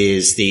happens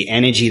is the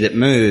energy that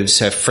moves,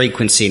 her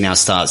frequency now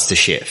starts to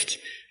shift,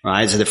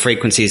 right? So the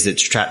frequencies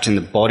that's trapped in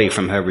the body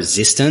from her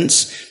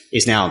resistance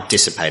is now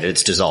dissipated.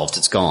 It's dissolved.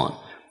 It's gone.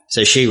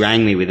 So she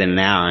rang me within an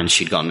hour and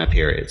she'd gotten her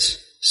periods.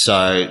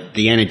 So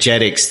the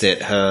energetics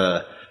that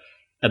her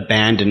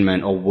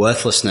abandonment or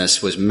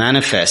worthlessness was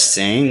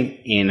manifesting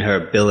in her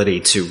ability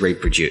to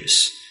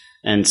reproduce.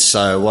 And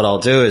so what I'll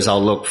do is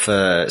I'll look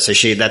for,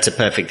 that's a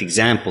perfect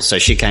example. So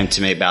she came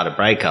to me about a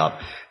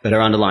breakup, but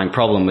her underlying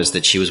problem was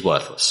that she was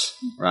worthless,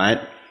 right?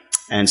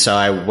 And so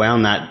I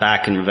wound that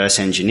back and reverse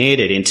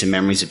engineered it into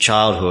memories of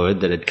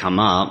childhood that had come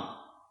up,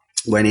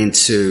 went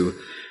into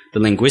the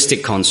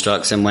linguistic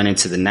constructs and went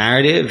into the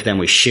narrative. Then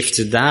we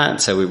shifted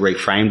that. So we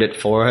reframed it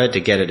for her to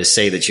get her to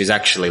see that she was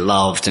actually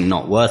loved and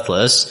not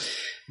worthless.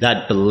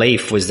 That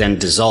belief was then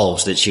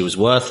dissolved that she was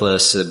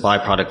worthless. The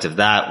byproduct of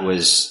that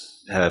was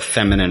her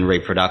feminine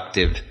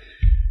reproductive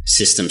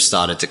system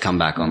started to come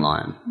back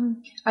online.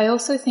 I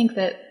also think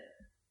that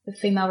the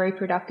female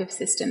reproductive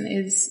system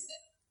is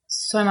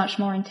so much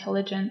more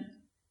intelligent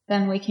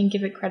than we can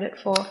give it credit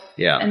for.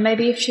 Yeah. And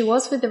maybe if she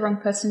was with the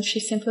wrong person, she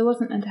simply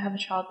wasn't meant to have a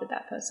child with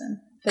that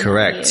person.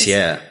 Correct,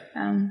 yeah.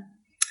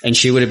 And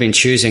she would have been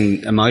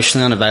choosing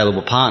emotionally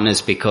unavailable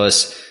partners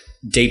because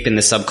deep in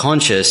the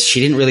subconscious,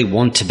 she didn't really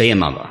want to be a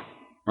mother.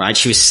 Right?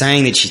 She was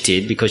saying that she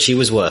did because she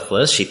was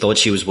worthless. She thought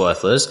she was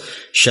worthless.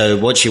 So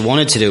what she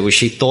wanted to do was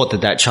she thought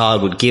that that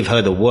child would give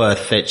her the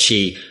worth that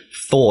she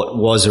thought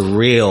was a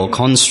real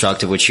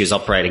construct of which she was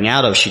operating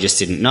out of. She just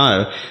didn't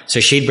know. So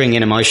she'd bring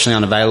in emotionally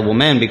unavailable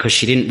men because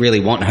she didn't really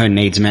want her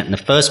needs met in the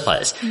first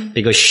place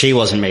because she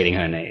wasn't meeting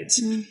her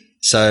needs.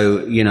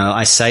 So,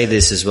 I say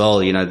this as well,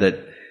 that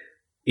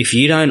if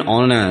you don't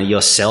honor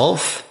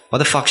yourself, why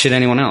the fuck should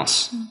anyone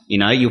else?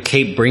 You'll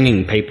keep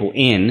bringing people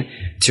in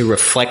to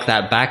reflect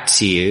that back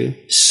to you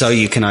so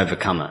you can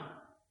overcome it.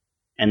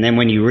 And then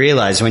when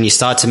you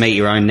start to meet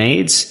your own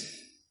needs,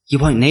 you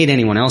won't need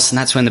anyone else, and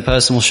that's when the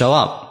person will show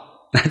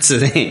up. That's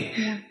the thing.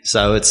 Yeah.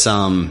 So it's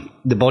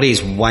the body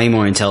is way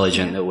more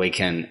intelligent than we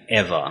can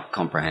ever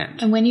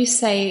comprehend. And when you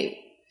say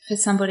for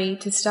somebody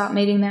to start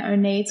meeting their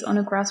own needs on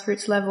a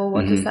grassroots level,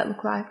 what does that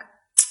look like?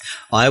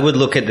 I would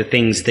look at the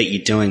things that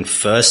you're doing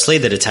firstly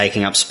that are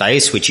taking up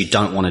space, which you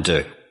don't want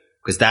to do,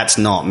 because that's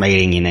not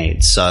meeting your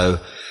needs. So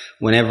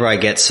whenever I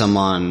get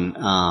someone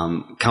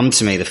come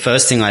to me, the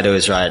first thing I do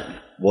is write,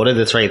 what are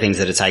the 3 things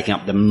that are taking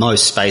up the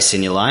most space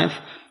in your life?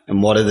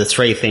 And what are the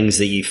 3 things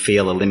that you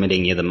feel are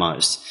limiting you the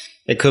most?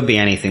 It could be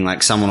anything.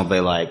 Like someone will be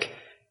like,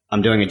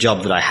 I'm doing a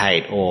job that I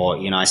hate, or,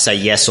 I say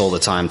yes all the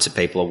time to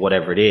people, or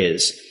whatever it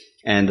is.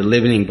 And the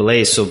limiting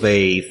beliefs will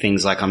be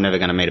things like I'm never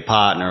going to meet a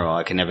partner, or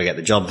I can never get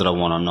the job that I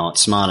want, I'm not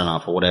smart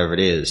enough, or whatever it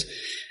is.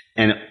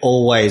 And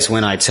always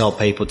when I tell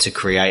people to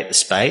create the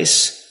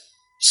space,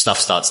 stuff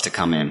starts to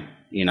come in.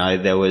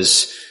 There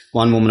was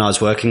one woman I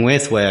was working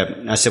with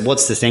where I said,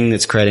 what's the thing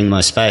that's creating the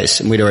most space?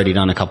 And we'd already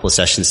done a couple of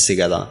sessions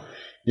together.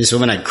 This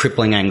woman had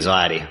crippling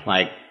anxiety,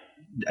 like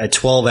a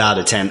 12 out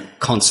of 10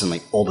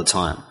 constantly, all the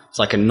time. It's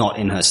like a knot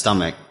in her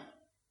stomach.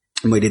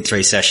 And we did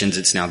 3 sessions.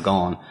 It's now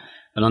gone.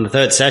 But on the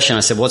 3rd session, I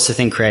said, what's the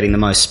thing creating the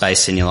most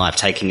space in your life,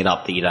 taking it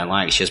up that you don't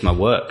like? She has my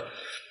work.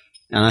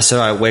 And I said,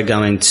 all right, we're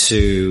going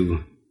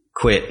to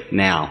quit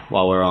now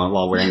while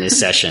we're in this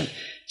session.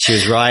 She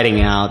was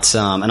writing out,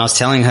 and I was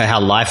telling her how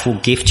life will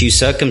gift you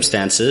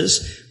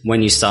circumstances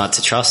when you start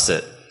to trust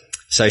it.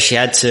 So she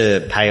had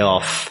to pay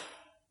off,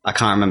 I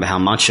can't remember how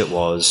much it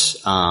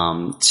was,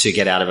 to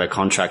get out of her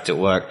contract at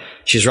work.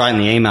 She was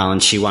writing the email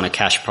and she won a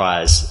cash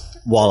prize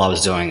while I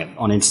was doing it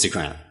on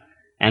Instagram.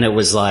 And it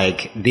was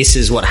like, this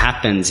is what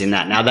happens in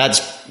that. Now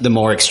that's the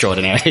more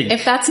extraordinary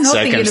If that's not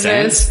the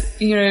universe,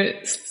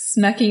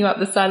 smacking you up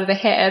the side of the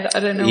head,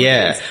 I don't know.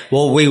 Yeah.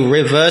 Well, we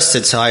reversed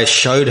it. So I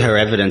showed her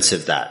evidence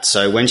of that.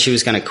 So when she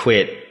was going to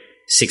quit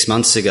 6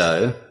 months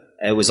ago,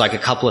 it was like a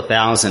couple of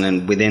thousand,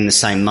 and within the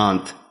same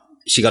month,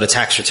 she got a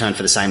tax return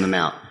for the same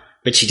amount,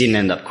 but she didn't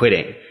end up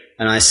quitting.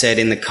 And I said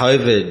in the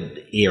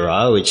COVID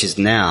era, which is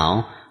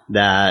now,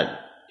 that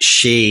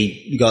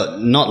she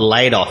got not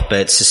laid off,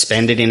 but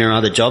suspended in her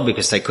other job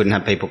because they couldn't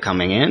have people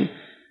coming in.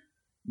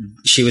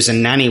 she was a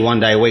nanny one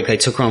day a week. They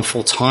took her on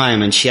full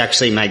time and she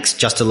actually makes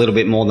just a little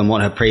bit more than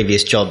what her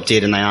previous job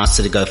did, and they asked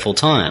her to go full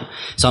time.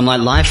 So I'm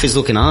like, life is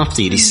looking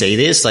after you. Do you see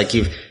this? Like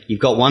you've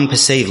got one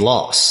perceived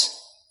loss,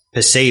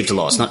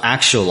 not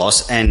actual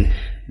loss. And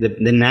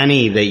the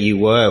nanny that you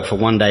were for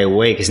one day a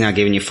week is now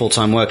giving you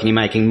full-time work, and you're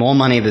making more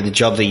money than the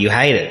job that you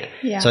hated.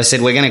 Yeah. So I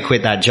said, we're going to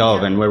quit that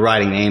job, and we're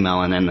writing the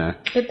email, and then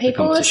But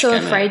people are so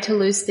afraid to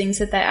lose things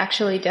that they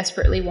actually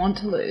desperately want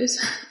to lose,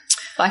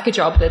 like a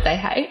job that they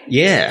hate.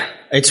 Yeah.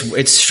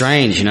 It's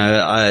strange. You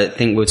know, I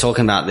think we were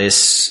talking about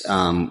this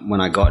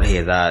when I got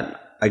here, that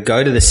I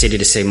go to the city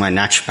to see my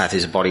naturopath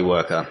who's a body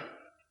worker.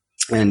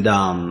 And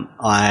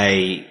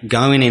I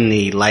go in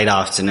the late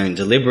afternoon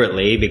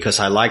deliberately because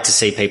I like to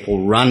see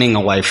people running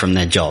away from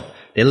their job.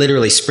 They're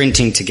literally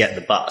sprinting to get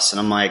the bus. And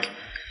I'm like,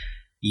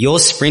 you're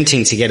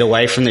sprinting to get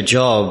away from the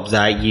job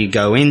that you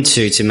go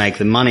into to make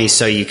the money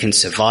so you can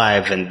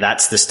survive. And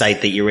that's the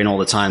state that you're in all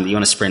the time, that you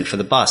want to sprint for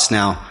the bus.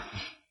 Now,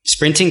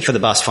 sprinting for the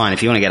bus, fine,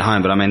 if you want to get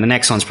home. But I mean, the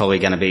next one's probably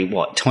going to be,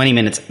 20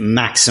 minutes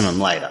maximum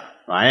later,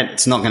 right?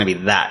 It's not going to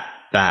be that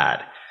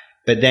bad.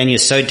 But then you're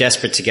so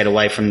desperate to get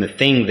away from the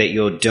thing that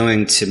you're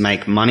doing to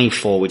make money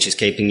for, which is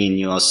keeping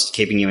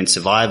you in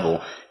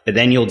survival. But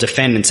then you'll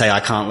defend and say, I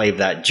can't leave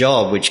that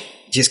job, which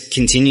just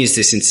continues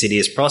this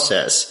insidious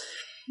process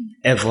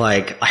of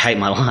like, I hate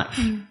my life.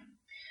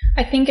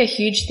 I think a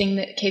huge thing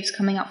that keeps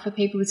coming up for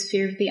people is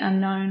fear of the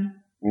unknown.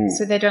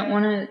 So they don't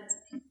want to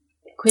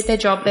quit their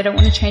job. They don't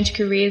want to change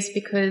careers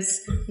because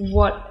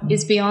what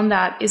is beyond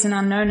that is an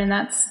unknown, and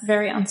that's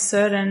very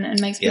uncertain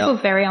and makes people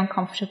very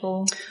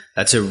uncomfortable.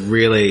 That's a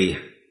really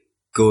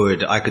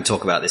good, I could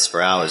talk about this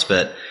for hours,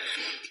 but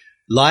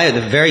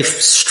the very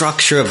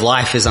structure of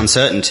life is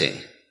uncertainty.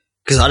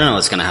 Because I don't know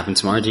what's going to happen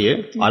tomorrow, do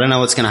you? I don't know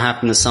what's going to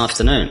happen this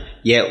afternoon.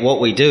 Yet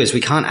what we do is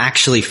we can't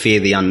actually fear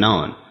the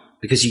unknown,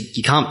 because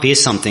you can't fear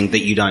something that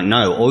you don't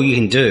know. All you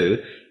can do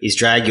is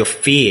drag your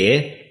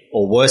fear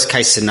or worst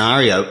case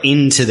scenario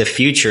into the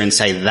future and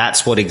say,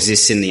 that's what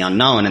exists in the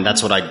unknown and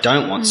that's what I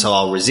don't want, so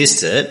I'll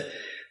resist it.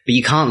 But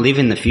you can't live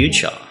in the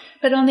future.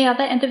 But on the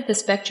other end of the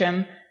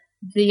spectrum,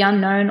 the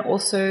unknown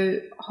also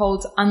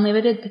holds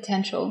unlimited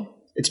potential.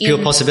 It's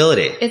pure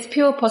possibility. It's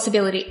pure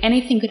possibility.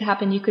 Anything could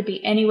happen. You could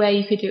be anywhere.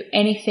 You could do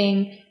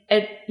anything.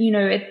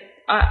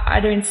 I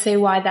don't see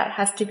why that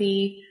has to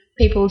be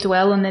people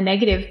dwell on the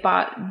negative,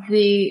 but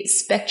the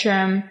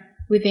spectrum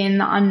within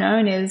the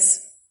unknown is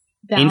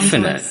boundless.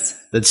 Infinite.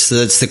 That's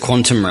the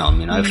quantum realm,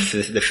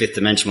 the fifth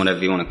dimension, whatever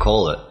you want to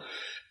call it.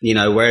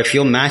 Where if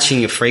you're matching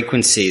your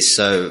frequencies,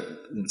 so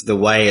the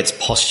way it's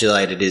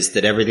postulated is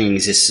that everything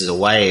exists as a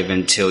wave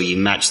until you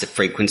match the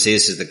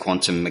frequencies. This is the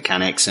quantum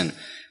mechanics and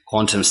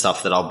quantum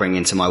stuff that I'll bring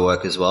into my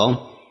work as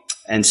well.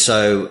 And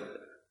so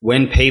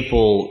when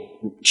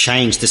people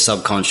change the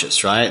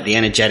subconscious, right, the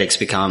energetics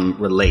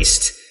become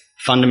released.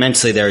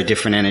 Fundamentally, they're a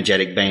different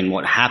energetic being.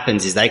 What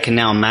happens is they can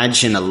now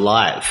imagine a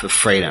life of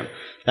freedom.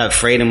 That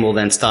freedom will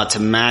then start to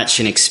match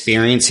an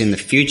experience in the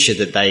future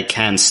that they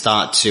can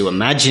start to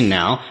imagine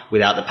now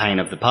without the pain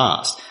of the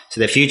past. So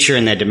their future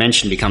and their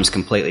dimension becomes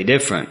completely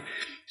different.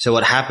 So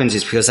what happens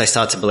is because they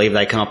start to believe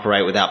they can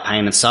operate without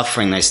pain and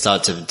suffering, they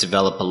start to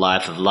develop a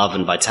life of love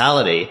and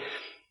vitality.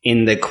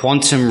 In the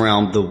quantum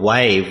realm, the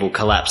wave will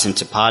collapse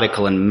into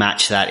particle and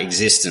match that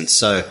existence.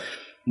 So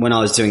when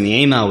I was doing the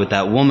email with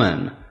that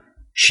woman,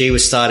 she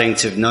was starting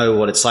to know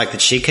what it's like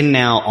that she can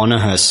now honor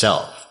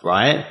herself.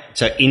 Right?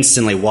 So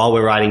instantly while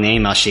we're writing the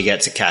email, she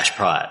gets a cash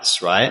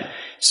prize, right?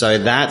 So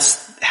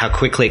that's how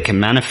quickly it can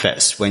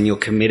manifest when you're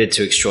committed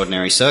to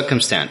extraordinary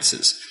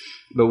circumstances.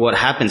 But what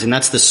happens, and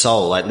that's the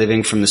soul, like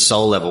living from the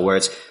soul level where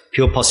it's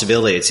pure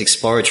possibility, it's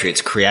exploratory,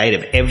 it's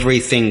creative,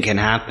 everything can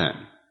happen.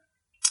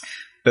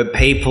 But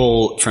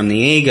people from the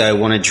ego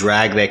want to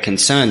drag their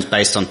concerns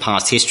based on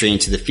past history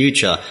into the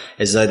future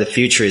as though the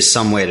future is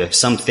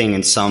something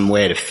and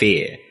somewhere to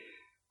fear.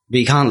 But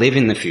you can't live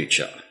in the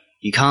future.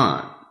 You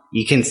can't.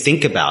 You can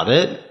think about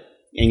it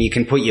and you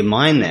can put your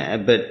mind there,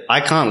 but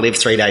I can't live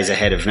 3 days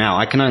ahead of now.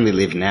 I can only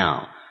live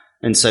now.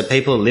 And so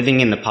people are living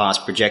in the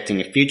past, projecting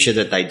a future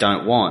that they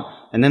don't want.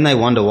 And then they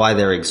wonder why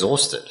they're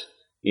exhausted,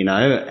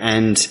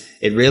 and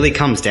it really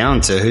comes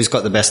down to who's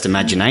got the best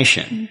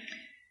imagination.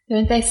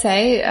 Don't they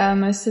say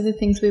most of the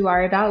things we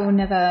worry about will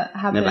never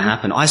happen? Never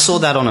happen. I saw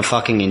that on a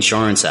fucking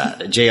insurance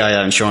ad, a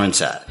GIO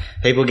insurance ad.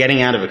 People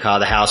getting out of a car,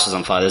 the house was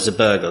on fire, there's a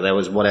burglar, there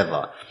was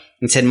whatever.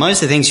 It said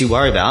most of the things you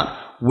worry about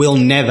will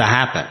never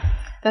happen.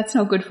 That's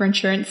not good for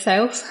insurance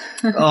sales.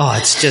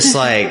 It's just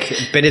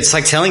but it's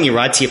like telling you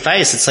right to your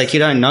face. It's like you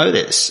don't know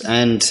this.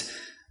 And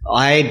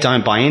I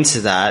don't buy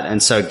into that.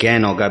 And so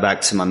again, I'll go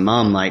back to my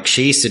mum. Like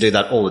she used to do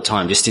that all the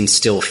time, just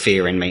instill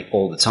fear in me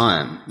all the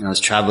time. And I was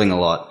traveling a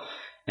lot.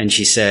 And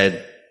she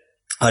said,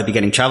 I'd be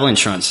getting travel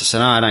insurance. I said,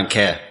 no, I don't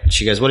care.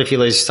 She goes, what if you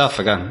lose your stuff?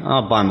 I go,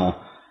 I'll buy more.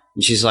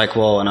 And she's like,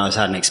 well, and I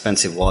had an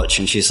expensive watch.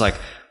 And she's like,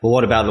 well,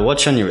 what about the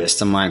watch on your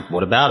wrist? I'm like,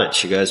 what about it?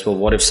 She goes, well,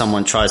 what if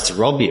someone tries to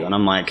rob you? And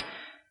I'm like,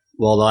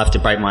 well, they'll have to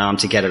break my arm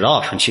to get it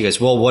off. And she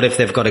goes, well, what if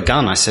they've got a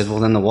gun? I said, well,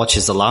 then the watch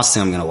is the last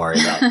thing I'm going to worry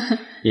about.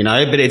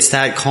 But it's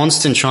that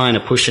constant trying to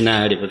push a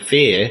narrative of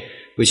fear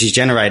which is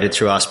generated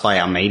through us by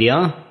our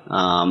media.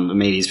 The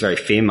media is very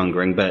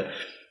fear-mongering, but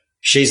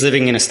she's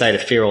living in a state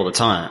of fear all the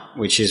time,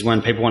 which is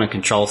when people want to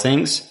control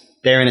things,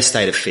 they're in a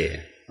state of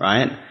fear,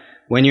 right?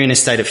 When you're in a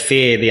state of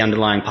fear, the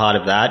underlying part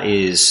of that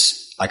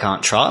is I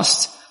can't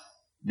trust.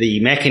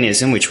 The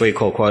mechanism, which we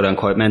call quote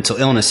unquote mental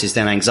illness, is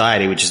then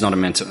anxiety, which is not a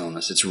mental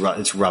illness. It's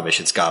rubbish.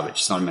 It's garbage.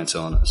 It's not a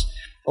mental illness.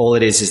 All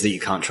it is that you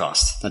can't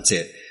trust. That's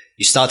it.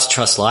 You start to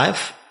trust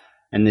life.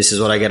 And this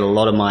is what I get a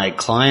lot of my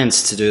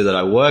clients to do that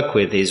I work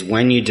with, is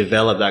when you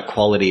develop that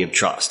quality of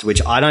trust,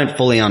 which I don't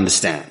fully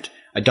understand.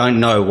 I don't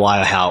know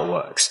why or how it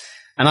works.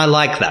 And I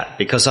like that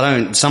because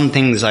some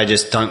things I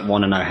just don't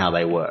want to know how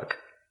they work.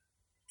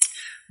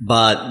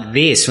 But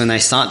this, when they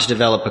start to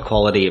develop a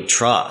quality of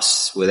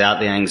trust without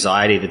the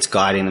anxiety that's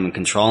guiding them and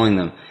controlling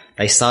them,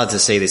 they start to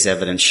see this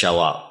evidence show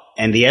up.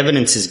 And the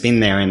evidence has been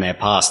there in their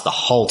past the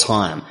whole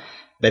time,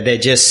 but they're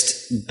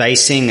just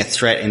basing a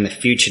threat in the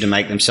future to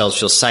make themselves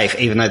feel safe,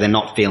 even though they're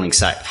not feeling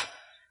safe.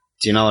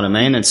 Do you know what I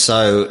mean? And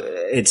so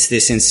it's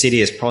this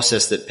insidious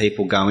process that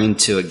people go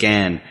into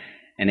again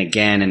and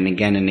again and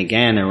again and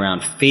again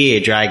around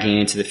fear dragging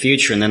into the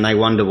future. And then they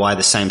wonder why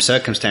the same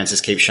circumstances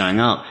keep showing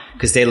up,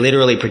 because they're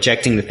literally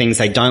projecting the things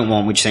they don't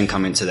want, which then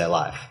come into their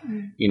life.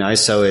 You know,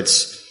 so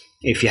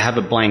if you have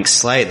a blank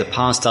slate, the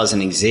past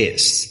doesn't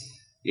exist.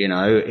 You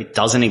know, it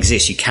doesn't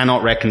exist. You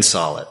cannot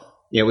reconcile it.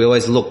 Yeah, we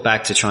always look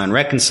back to try and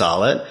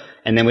reconcile it,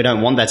 and then we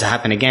don't want that to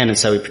happen again, and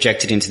so we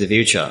project it into the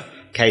future.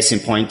 Case in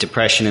point,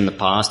 depression in the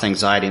past,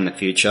 anxiety in the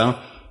future.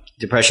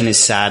 Depression is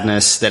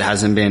sadness that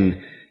hasn't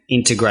been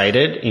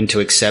integrated into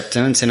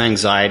acceptance, and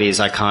anxiety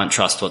is I can't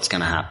trust what's going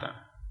to happen.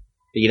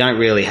 But you don't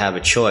really have a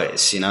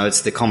choice. You know,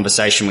 it's the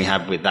conversation we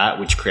have with that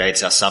which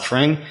creates our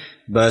suffering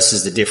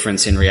versus the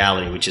difference in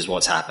reality, which is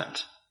what's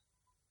happened.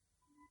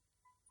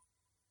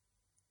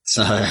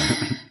 So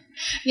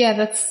yeah,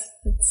 that's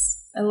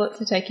a lot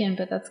to take in,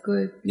 but that's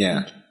good.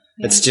 Yeah.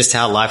 It's just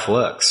how life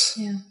works.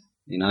 Yeah.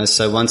 You know,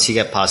 so once you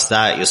get past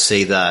that, you'll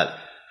see that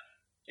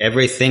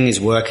everything is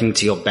working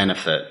to your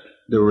benefit.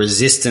 The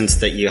resistance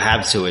that you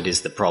have to it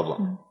is the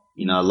problem.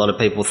 You know, a lot of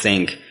people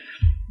think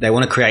they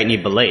want to create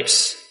new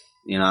beliefs,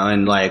 you know,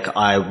 and like,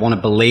 I want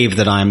to believe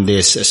that I'm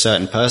a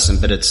certain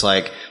person, but it's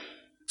like,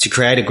 to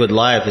create a good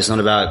life is not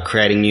about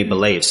creating new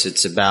beliefs.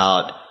 It's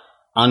about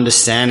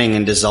understanding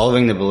and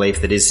dissolving the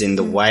belief that is in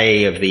the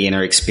way of the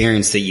inner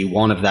experience that you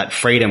want of that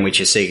freedom which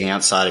you're seeking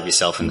outside of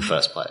yourself in the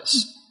first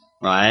place,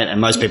 right? And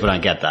most people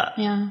don't get that.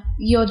 Yeah.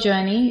 Your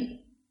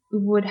journey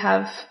would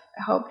have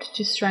helped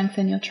to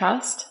strengthen your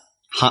trust?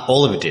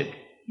 All of it did.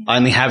 I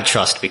only have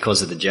trust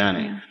because of the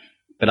journey,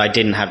 but I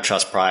didn't have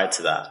trust prior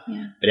to that.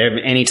 But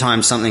any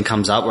time something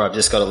comes up where I've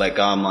just got to let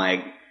go, I'm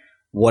like,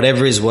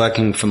 whatever is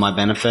working for my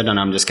benefit, and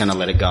I'm just going to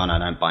let it go and I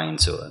don't buy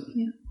into it.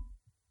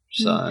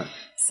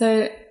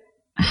 So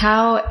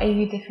how are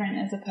you different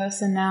as a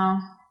person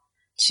now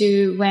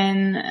to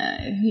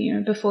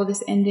when, before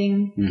this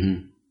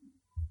ending?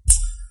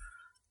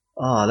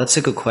 Oh, that's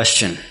a good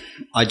question.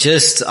 I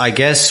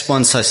guess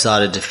once I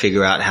started to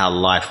figure out how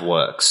life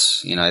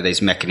works, you know,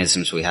 these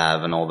mechanisms we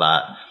have and all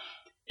that,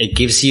 it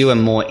gives you a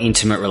more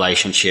intimate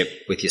relationship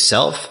with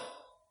yourself.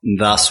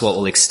 Thus, what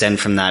will extend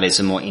from that is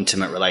a more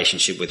intimate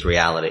relationship with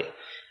reality.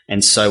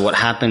 And so what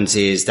happens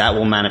is that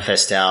will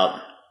manifest out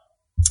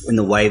in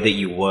the way that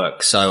you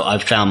work. So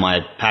I've found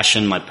my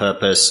passion, my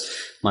purpose,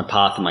 my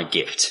path, and my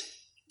gift.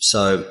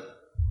 So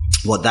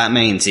what that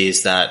means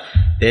is that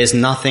there's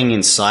nothing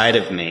inside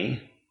of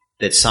me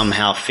that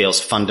somehow feels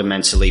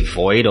fundamentally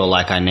void or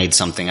like I need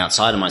something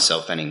outside of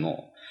myself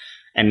anymore.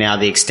 And now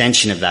the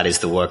extension of that is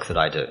the work that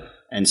I do.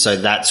 And so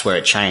that's where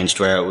it changed,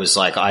 where it was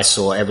like I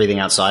saw everything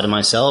outside of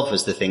myself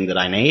as the thing that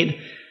I need,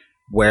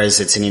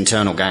 whereas it's an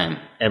internal game.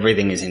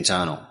 Everything is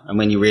internal. And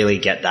when you really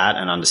get that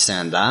and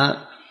understand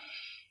that,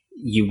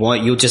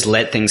 you'll just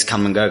let things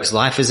come and go, because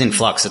life is in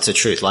flux. It's the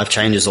truth. Life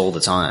changes all the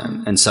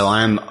time. And so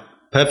I'm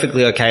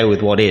perfectly okay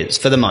with what is,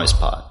 for the most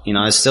part. You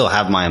know, I still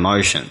have my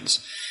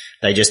emotions.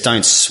 They just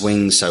don't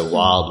swing so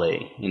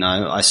wildly. You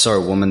know, I saw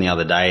a woman the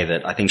other day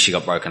that I think she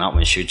got broken up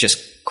when she was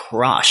just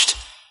crushed,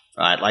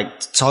 right?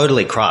 Like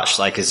totally crushed,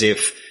 like as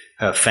if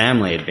her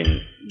family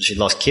she'd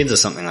lost kids or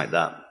something like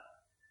that.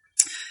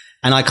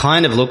 And I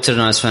kind of looked at it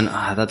and I just went,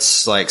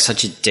 that's like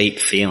such a deep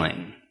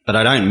feeling. But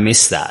I don't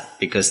miss that,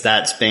 because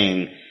that's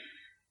being,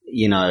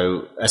 you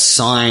know,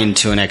 assigned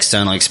to an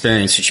external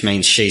experience, which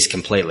means she's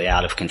completely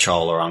out of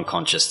control or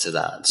unconscious to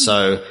that.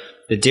 So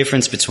the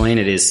difference between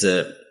it is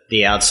that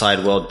the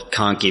outside world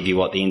can't give you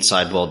what the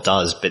inside world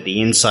does, but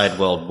the inside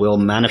world will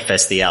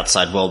manifest the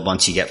outside world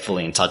once you get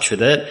fully in touch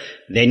with it.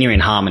 Then you're in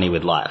harmony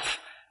with life.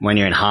 When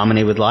you're in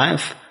harmony with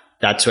life,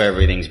 that's where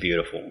everything's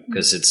beautiful,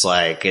 because it's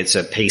like it's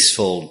a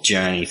peaceful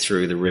journey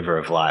through the river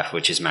of life,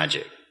 which is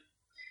magic.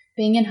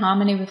 Being in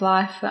harmony with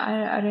life,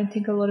 I don't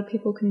think a lot of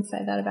people can say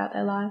that about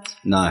their lives.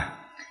 No,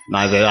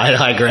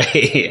 I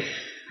agree.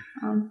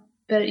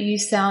 But you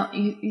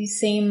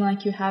seem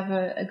like you have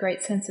a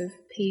great sense of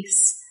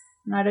peace.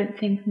 And I don't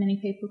think many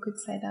people could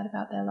say that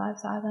about their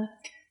lives either.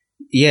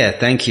 Yeah,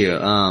 thank you.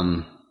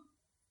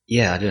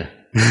 Yeah, I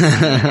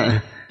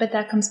do. But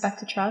that comes back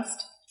to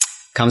trust?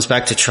 Comes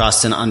back to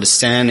trust and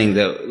understanding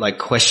that, like,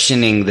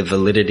 questioning the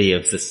validity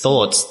of the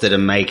thoughts that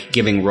are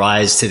giving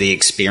rise to the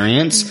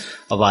experience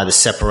of either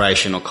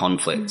separation or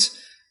conflict.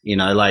 You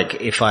know,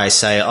 like if I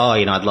say, oh,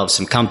 you know, I'd love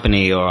some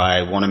company, or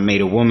I want to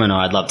meet a woman, or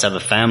I'd love to have a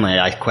family,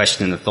 I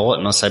question the thought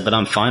and I'll say, but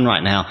I'm fine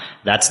right now.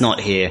 That's not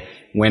here.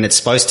 When it's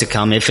supposed to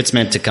come, if it's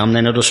meant to come,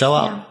 then it'll show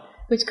up. Yeah.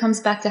 Which comes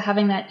back to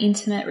having that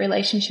intimate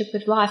relationship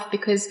with life,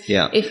 because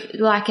Yeah. if,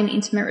 like an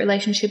intimate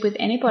relationship with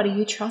anybody,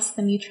 you trust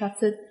them, you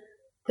trust that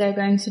they're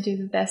going to do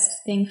the best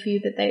thing for you,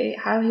 that they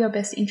have your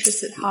best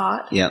interests at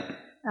heart. Yeah.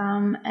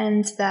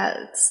 And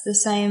that's the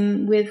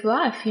same with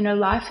life. You know,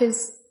 life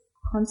is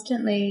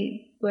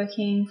constantly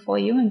working for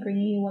you and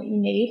bringing you what you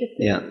need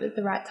at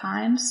the right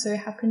time. So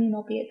how can you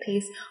not be at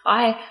peace?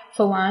 I,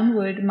 for one,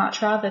 would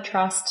much rather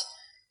trust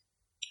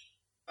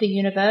the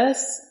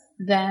universe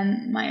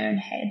than my own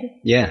head.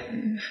 Yeah.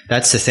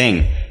 That's the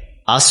thing.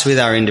 Us with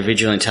our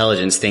individual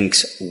intelligence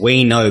thinks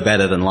we know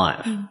better than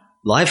life.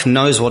 Life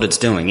knows what it's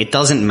doing. It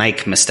doesn't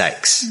make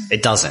mistakes.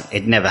 It doesn't.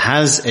 It never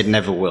has. It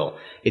never will.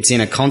 It's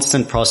in a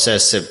constant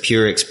process of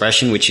pure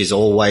expression, which is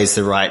always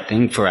the right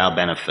thing for our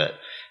benefit.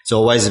 It's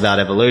always about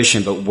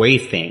evolution, but we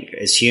think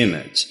as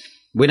humans,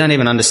 we don't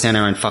even understand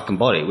our own fucking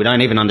body. We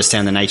don't even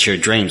understand the nature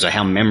of dreams or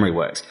how memory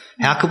works.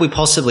 How could we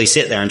possibly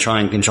sit there and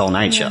try and control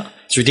nature? Yeah.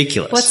 It's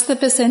ridiculous. What's the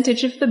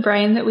percentage of the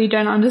brain that we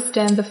don't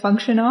understand the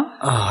function of?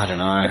 Oh, I don't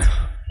know.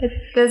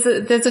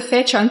 There's a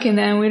fair chunk in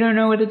there and we don't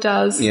know what it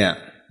does. Yeah.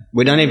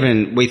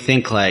 We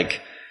think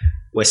like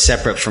we're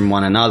separate from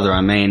one another.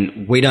 I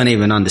mean, we don't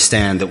even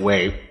understand that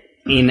we're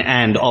in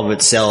and of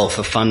itself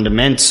a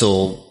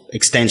fundamental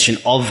extension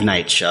of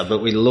nature, but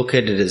we look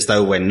at it as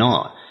though we're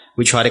not.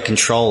 We try to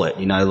control it,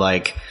 you know,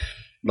 like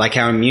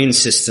our immune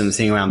system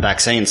thing around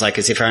vaccines, like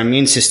as if our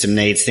immune system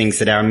needs things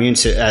that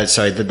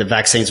that the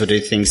vaccines will do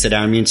things that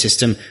our immune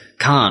system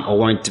can't or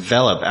won't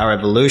develop. Our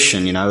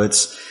evolution, you know,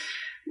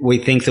 we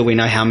think that we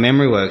know how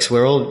memory works.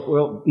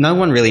 No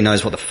one really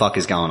knows what the fuck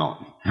is going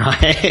on,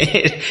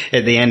 right?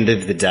 At the end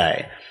of the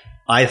day,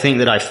 I think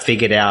that I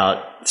figured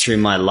out through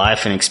my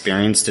life and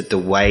experience that the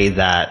way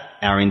that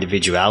our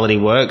individuality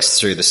works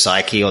through the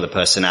psyche or the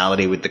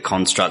personality with the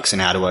constructs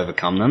and how to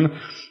overcome them,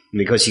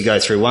 because you go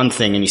through one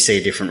thing and you see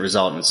a different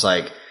result. And it's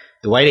like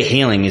the way to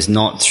healing is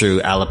not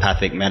through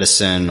allopathic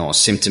medicine or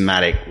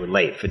symptomatic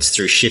relief. It's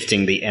through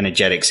shifting the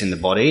energetics in the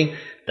body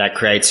that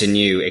creates a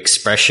new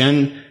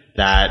expression.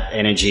 That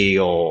energy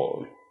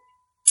or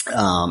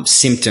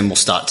symptom will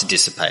start to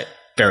dissipate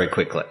very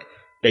quickly.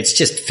 It's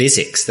just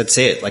physics. That's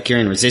it. Like you're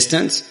in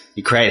resistance,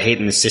 you create heat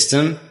in the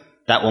system,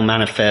 that will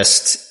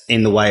manifest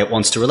in the way it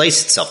wants to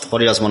release itself. The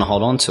body doesn't want to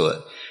hold on to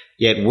it.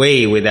 Yet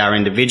we, with our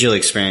individual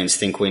experience,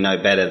 think we know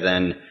better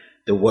than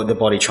the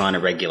body trying to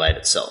regulate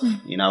itself,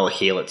 you know, or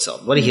heal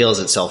itself. The body heals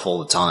itself all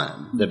the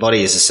time. The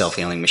body is a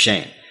self-healing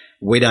machine.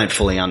 We don't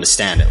fully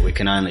understand it. We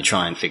can only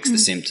try and fix the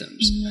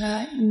symptoms.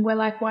 We're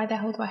like, why the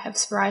hell do I have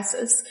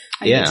psoriasis?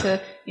 I need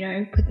to, you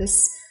know, put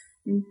this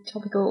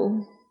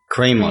topical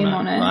cream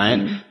on it,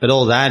 right? But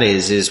all that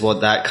is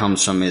what that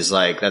comes from is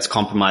like, that's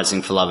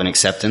compromising for love and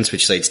acceptance,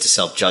 which leads to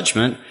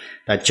self-judgment.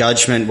 That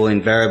judgment will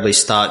invariably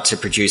start to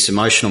produce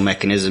emotional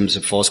mechanisms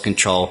of force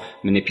control,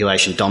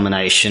 manipulation,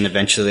 domination,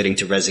 eventually leading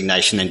to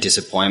resignation and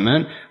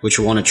disappointment, which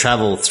will want to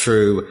travel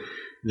through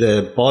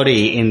the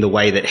body in the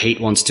way that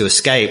heat wants to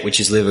escape, which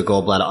is liver,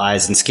 gallbladder,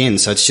 eyes, and skin.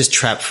 So it's just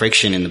trapped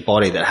friction in the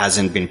body that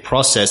hasn't been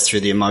processed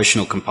through the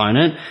emotional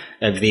component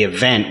of the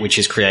event, which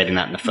is creating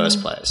that in the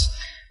first place.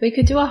 We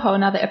could do a whole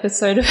nother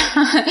episode of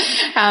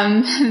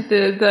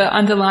the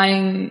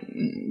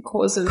underlying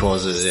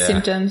causes,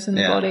 symptoms in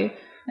the body.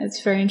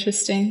 It's very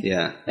interesting.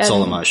 Yeah, it's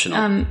all emotional.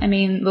 I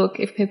mean, look,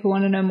 if people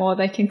want to know more,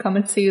 they can come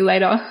and see you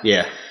later.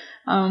 Yeah.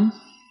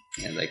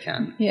 Yeah, they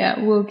can.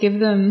 Yeah, we'll give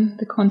them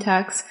the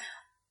contacts.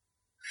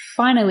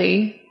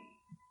 Finally,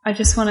 I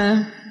just want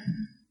to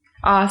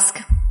ask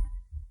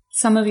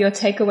some of your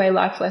takeaway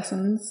life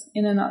lessons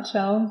in a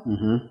nutshell.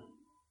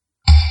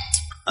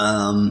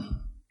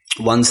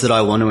 Ones that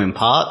I want to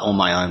impart or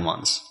my own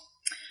ones?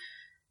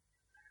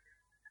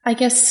 I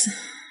guess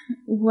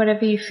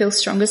whatever you feel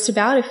strongest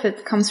about, if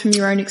it comes from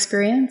your own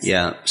experience.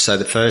 Yeah. So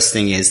the first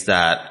thing is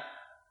that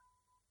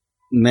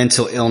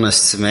mental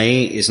illness to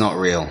me is not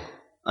real.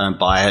 I don't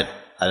buy it.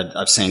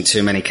 I've seen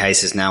too many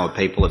cases now where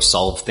people have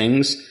solved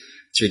things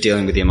through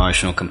dealing with the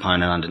emotional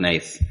component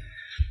underneath.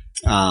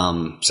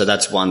 So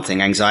that's one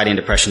thing. Anxiety and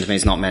depression to me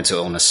is not mental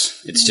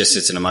illness.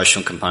 It's an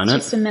emotional component.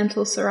 It's just a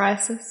mental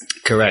psoriasis.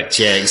 Correct.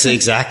 Yeah,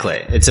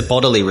 exactly. It's a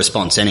bodily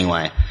response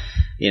anyway.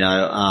 You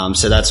know,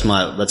 so that's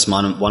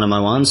one of my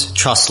ones.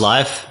 Trust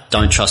life.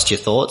 Don't trust your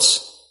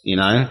thoughts, you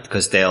know,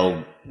 because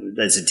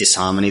there's a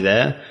disharmony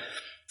there.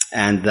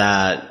 And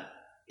that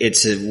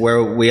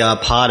we are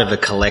part of a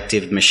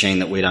collective machine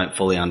that we don't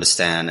fully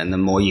understand. And the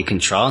more you can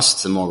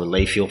trust, the more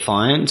relief you'll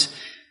find.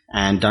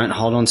 And don't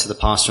hold on to the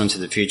past or into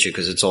the future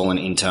because it's all an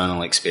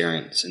internal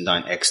experience, and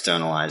don't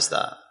externalize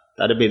that.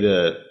 That'd be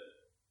the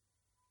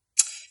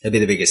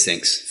biggest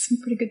things. Some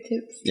pretty good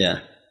tips. Yeah.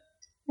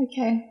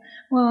 Okay.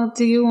 Well,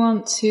 do you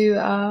want to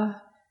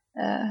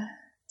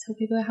tell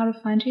people how to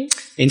find you?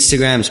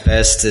 Instagram's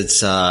best.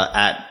 It's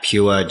at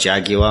Pure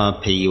Jaguar,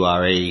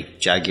 Pure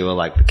Jaguar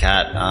like the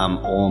cat,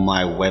 or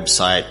my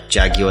website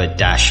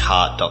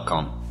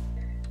jaguar-heart.com.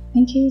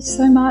 Thank you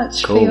so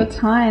much for your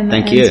time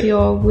and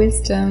your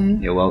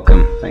wisdom. You're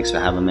welcome. Thanks for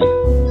having me.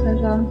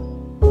 Pleasure.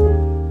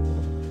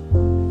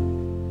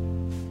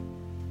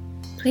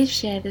 Please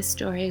share this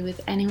story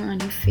with anyone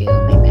you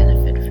feel may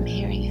benefit from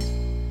hearing it.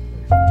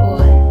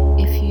 Or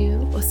if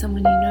you or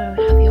someone you know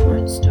have your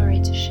own story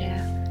to share,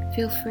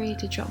 feel free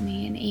to drop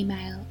me an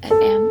email at